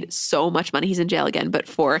has made so much money. He's in jail again, but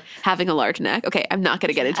for having a large neck. Okay, I'm not going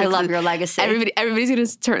to get into it. I love your legacy. Everybody's going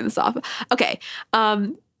to turn this off. Okay,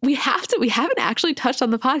 we haven't actually touched on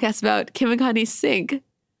the podcast about Kim and Kanye's sink.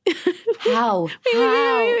 How?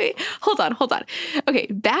 Wait. Hold on. Okay,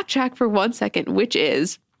 backtrack for 1 second, which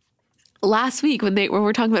is last week when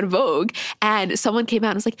we're talking about Vogue and someone came out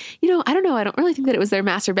and was like, I don't know. I don't really think that it was their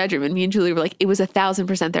master bedroom. And me and Julie were like, it was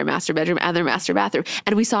 1,000% their master bedroom and their master bathroom.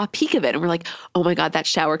 And we saw a peek of it and we're like, oh my God, that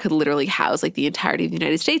shower could literally house like the entirety of the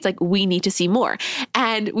United States. Like we need to see more.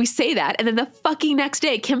 And we say that. And then the fucking next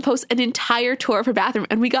day, Kim posts an entire tour of her bathroom.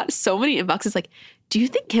 And we got so many inboxes like, do you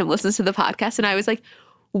think Kim listens to the podcast? And I was like,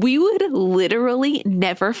 we would literally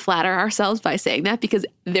never flatter ourselves by saying that because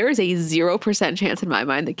there is a 0% chance in my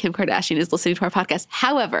mind that Kim Kardashian is listening to our podcast.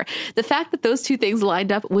 However, the fact that those two things lined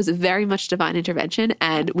up was very much divine intervention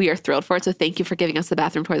and we are thrilled for it. So thank you for giving us the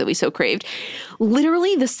bathroom tour that we so craved.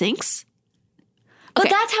 Literally the sinks. But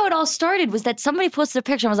that's how it all started, was that somebody posted a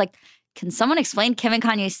picture and was like, can someone explain Kim and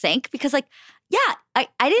Kanye's sink? Because like, yeah, I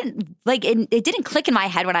didn't like it didn't click in my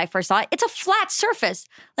head when I first saw it. It's a flat surface.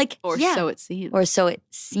 Like so it seemed. Or so it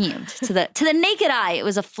seemed. To the naked eye, it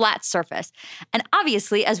was a flat surface. And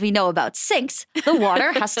obviously, as we know about sinks, the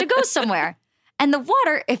water has to go somewhere. And the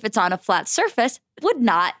water, if it's on a flat surface, would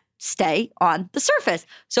not stay on the surface.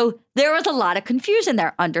 So there was a lot of confusion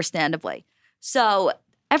there, understandably. So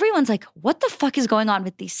everyone's like, what the fuck is going on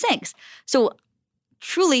with these sinks? So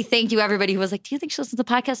truly thank you, everybody who was like, do you think she listens to the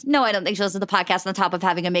podcast? No, I don't think she listens to the podcast on top of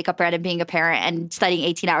having a makeup brand and being a parent and studying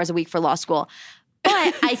 18 hours a week for law school.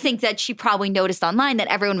 But I think that she probably noticed online that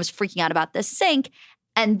everyone was freaking out about this sink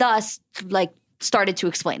and thus like started to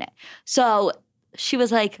explain it. So she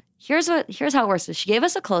was like, here's how it works. So she gave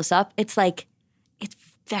us a close-up. It's like, it's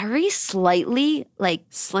very slightly like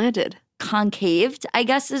slanted. Concaved, I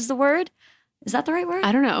guess is the word. Is that the right word?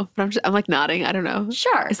 I don't know, but I'm like nodding. I don't know.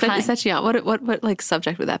 Sure. Is that geometry? What like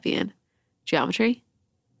subject would that be in? Geometry?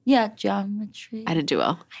 Yeah, geometry. I didn't do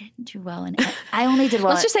well. In it. I only did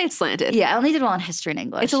well. Let's just say it's slanted. Yeah, I only did well in history and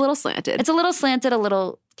English. It's a little slanted. A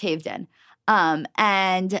little caved in.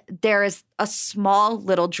 And there is a small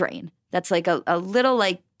little drain that's like a little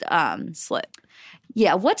like slit.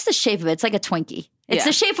 Yeah, what's the shape of it? It's like a Twinkie. It's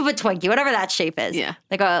the shape of a Twinkie, whatever that shape is. Yeah.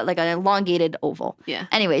 Like an elongated oval. Yeah.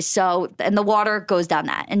 Anyway, and the water goes down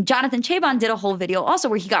that. And Jonathan Chabon did a whole video also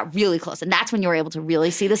where he got really close. And that's when you were able to really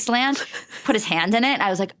see the slant, put his hand in it. And I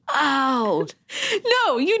was like, oh.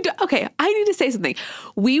 No, you do. Okay, I need to say something.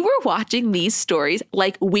 We were watching these stories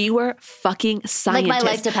like we were fucking scientists. Like my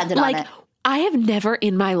life depended on it. I have never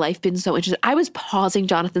in my life been so interested. I was pausing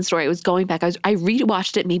Jonathan's story. I was going back. I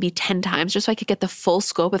rewatched it maybe 10 times just so I could get the full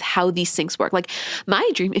scope of how these sinks work. Like my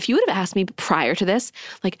dream, if you would have asked me prior to this,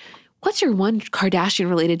 like, what's your one Kardashian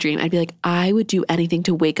related dream? I'd be like, I would do anything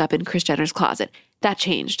to wake up in Kris Jenner's closet. That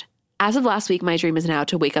changed. As of last week, my dream is now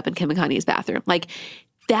to wake up in Kim and Kanye's bathroom. Like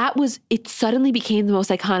it suddenly became the most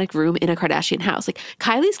iconic room in a Kardashian house. Like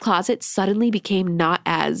Kylie's closet suddenly became not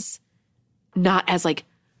as like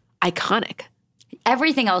iconic.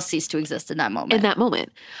 Everything else ceased to exist in that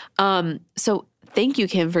moment. So thank you,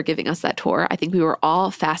 Kim, for giving us that tour. I think we were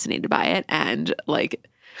all fascinated by it. And like,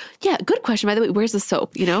 yeah, good question, by the way. Where's the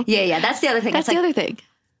soap, you know? Yeah. That's the other thing. That's the other thing.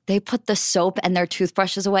 They put the soap and their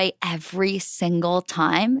toothbrushes away every single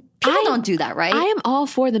time. People don't do that, right? I am all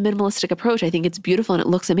for the minimalistic approach. I think it's beautiful and it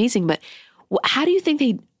looks amazing. But how do you think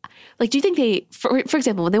do you think they, for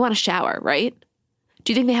example, when they want to shower, right?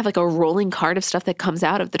 Do you think they have like a rolling cart of stuff that comes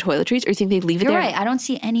out of the toiletries, or do you think they leave it there? You're right. I don't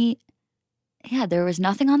see any. Yeah, there was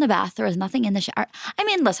nothing on the bath. There was nothing in the shower. I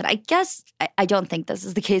mean, listen, I guess I don't think this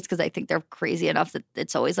is the case because I think they're crazy enough that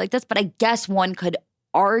it's always like this. But I guess one could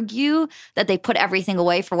argue that they put everything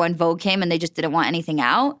away for when Vogue came and they just didn't want anything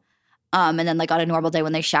out. And then like on a normal day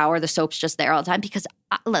when they shower, the soap's just there all the time because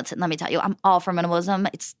listen, let me tell you, I'm all for minimalism.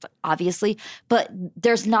 It's obviously, but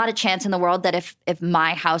there's not a chance in the world that if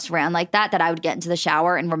my house ran like that I would get into the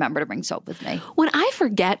shower and remember to bring soap with me. When I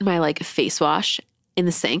forget my like face wash in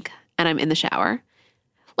the sink and I'm in the shower,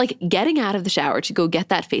 Like getting out of the shower to go get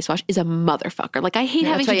that face wash is a motherfucker. Like I hate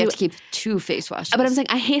having That's why to you do have to keep 2 face washes. But I'm saying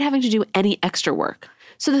I hate having to do any extra work.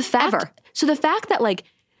 So the fact that like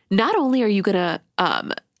not only are you gonna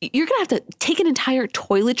you're gonna have to take an entire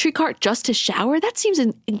toiletry cart just to shower, that seems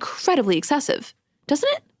incredibly excessive, doesn't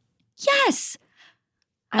it? Yes.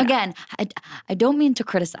 Again, I don't mean to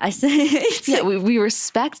criticize. Yeah, we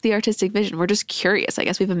respect the artistic vision. We're just curious. I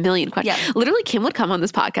guess we have a million questions. Yeah. Literally, Kim would come on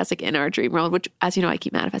this podcast like in our dream world, which, as you know, I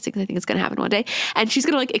keep manifesting because I think it's going to happen one day. And she's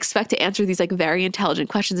going to like expect to answer these like very intelligent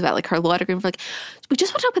questions about like her law degree. Like, we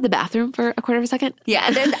just want to talk about the bathroom for a quarter of a second. Yeah,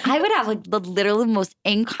 and then I would have like the literally most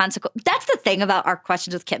inconsequential. That's the thing about our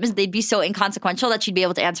questions with Kim is they'd be so inconsequential that she'd be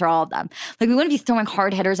able to answer all of them. Like we wouldn't be throwing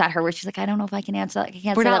hard hitters at her where she's like, I don't know if I can answer that. I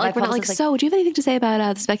can't. We're say not that. like so. Do you have anything to say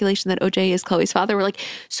about the speculation that OJ is Chloe's father? We're like,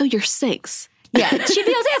 so you're sinks. Yeah, she'd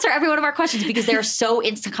be able to answer every one of our questions because they're so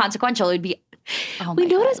inconsequential. It would be. Oh we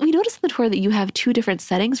noticed on the tour that you have 2 different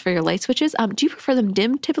settings for your light switches. Do you prefer them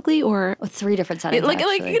dim typically or 3 different settings? Like you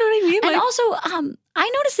know what I mean? And also,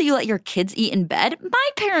 I noticed that you let your kids eat in bed. My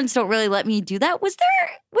parents don't really let me do that. Was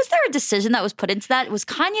there a decision that was put into that? Was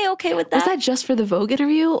Kanye okay with that? Was that just for the Vogue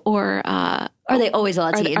interview or are they always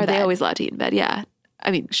allowed to eat in bed? Are they always allowed to eat in bed? Yeah.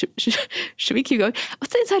 I mean, should we keep going?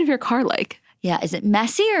 What's the inside of your car like? Yeah, is it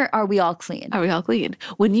messy or are we all clean? Are we all clean?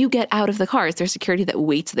 When you get out of the car, is there security that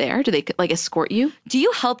waits there? Do they like escort you? Do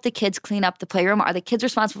you help the kids clean up the playroom? Are the kids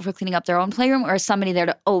responsible for cleaning up their own playroom or is somebody there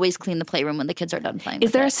to always clean the playroom when the kids are done playing?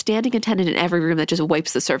 Is there a standing attendant in every room that just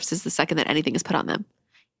wipes the surfaces the second that anything is put on them?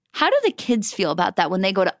 How do the kids feel about that when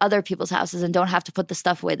they go to other people's houses and don't have to put the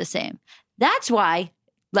stuff away the same? That's why,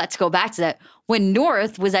 let's go back to that. When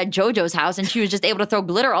North was at JoJo's house and she was just able to throw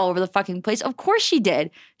glitter all over the fucking place, of course she did.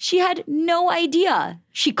 She had no idea.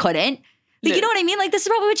 She couldn't. Like, you know what I mean? Like, this is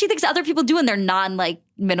probably what she thinks other people do in their like,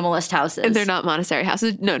 minimalist houses. And they're not monastery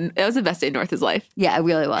houses. No, that was the best day in North's life. Yeah, it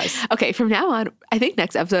really was. Okay, from now on, I think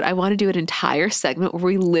next episode, I want to do an entire segment where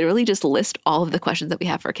we literally just list all of the questions that we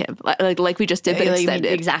have for Kim. Like we just did, but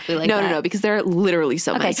extended. Exactly like that. No, because there are literally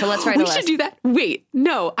so many. Okay, so let's write a list. We should do that. Wait,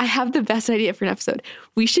 no, I have the best idea for an episode.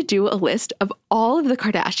 We should do a list of all of the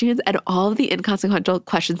Kardashians and all of the inconsequential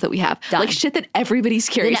questions that we have. Done. Like shit that everybody's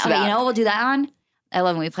curious about. You know what we'll do that on? I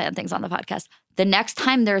love when we plan things on the podcast. The next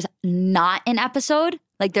time there's not an episode,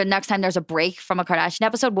 like the next time there's a break from a Kardashian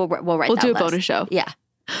episode, we'll write that We'll do a list. bonus show. Yeah.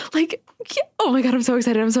 Like, oh my God, I'm so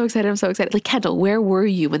excited. Like, Kendall, where were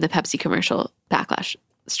you when the Pepsi commercial backlash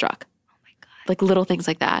struck? Oh my God. Like little things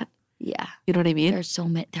like that. Yeah. You know what I mean? There's so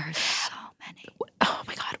many. Oh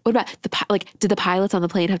my God. What about did the pilots on the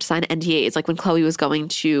plane have to sign NDAs? Like when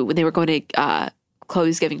they were going to,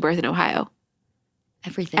 Chloe's giving birth in Ohio.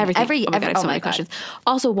 Everything. Oh my God, I have so many questions.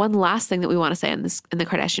 Also, one last thing that we want to say in the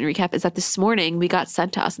Kardashian recap is that this morning we got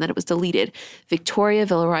sent to us and then it was deleted. Victoria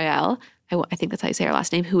Villarreal, I think that's how you say her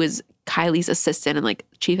last name, who is Kylie's assistant and like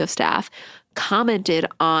chief of staff, commented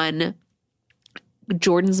on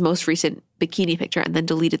Jordan's most recent bikini picture and then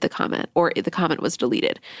deleted the comment, or the comment was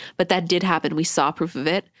deleted. But that did happen. We saw proof of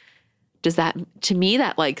it. Does that, to me,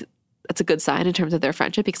 that's a good sign in terms of their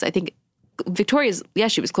friendship, because I think Victoria's,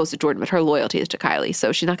 she was close to Jordan, but her loyalty is to Kylie.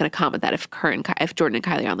 So she's not going to comment that if Jordan and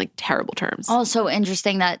Kylie are on like terrible terms. Also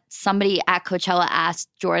interesting that somebody at Coachella asked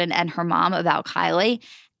Jordan and her mom about Kylie,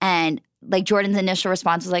 and like Jordan's initial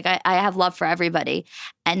response was like, I have love for everybody.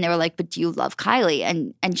 And they were like, but do you love Kylie?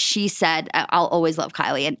 And she said, I'll always love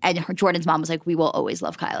Kylie. And Jordan's mom was like, we will always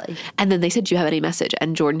love Kylie. And then they said, do you have any message?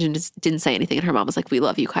 And Jordan didn't say anything. And her mom was like, we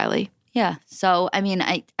love you, Kylie. Yeah. So, I mean,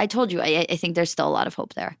 I told you, I think there's still a lot of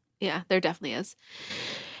hope there. Yeah, there definitely is.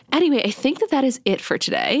 Anyway, I think that is it for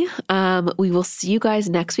today. We will see you guys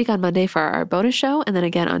next week on Monday for our bonus show, and then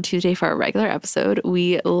again on Tuesday for our regular episode.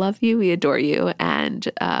 We love you. We adore you. And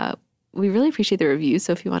we really appreciate the reviews.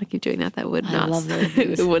 So if you want to keep doing that, would not. I love the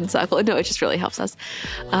reviews. It wouldn't suck. No, it just really helps us.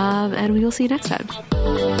 And we will see you next time.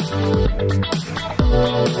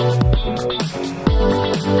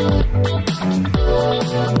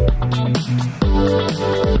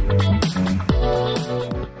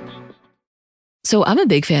 So I'm a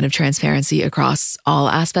big fan of transparency across all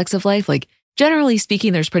aspects of life. Like, generally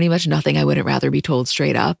speaking, there's pretty much nothing I wouldn't rather be told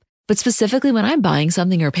straight up. But specifically when I'm buying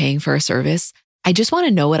something or paying for a service, I just want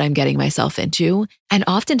to know what I'm getting myself into. And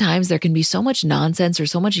oftentimes there can be so much nonsense or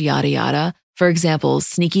so much yada yada. For example,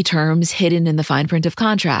 sneaky terms hidden in the fine print of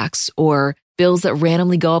contracts, or bills that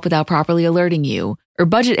randomly go up without properly alerting you, or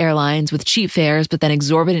budget airlines with cheap fares but then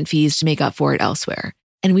exorbitant fees to make up for it elsewhere.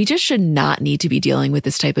 And we just should not need to be dealing with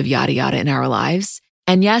this type of yada yada in our lives.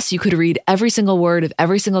 And yes, you could read every single word of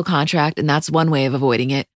every single contract, and that's one way of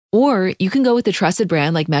avoiding it. Or you can go with the trusted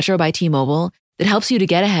brand like Metro by T-Mobile that helps you to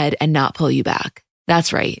get ahead and not pull you back.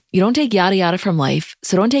 That's right. You don't take yada yada from life,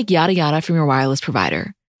 so don't take yada yada from your wireless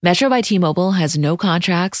provider. Metro by T-Mobile has no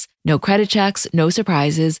contracts, no credit checks, no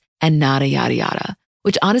surprises, and nada yada yada,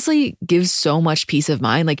 which honestly gives so much peace of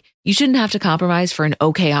mind. Like, you shouldn't have to compromise for an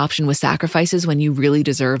okay option with sacrifices when you really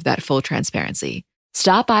deserve that full transparency.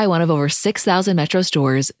 Stop by one of over 6,000 Metro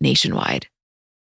stores nationwide.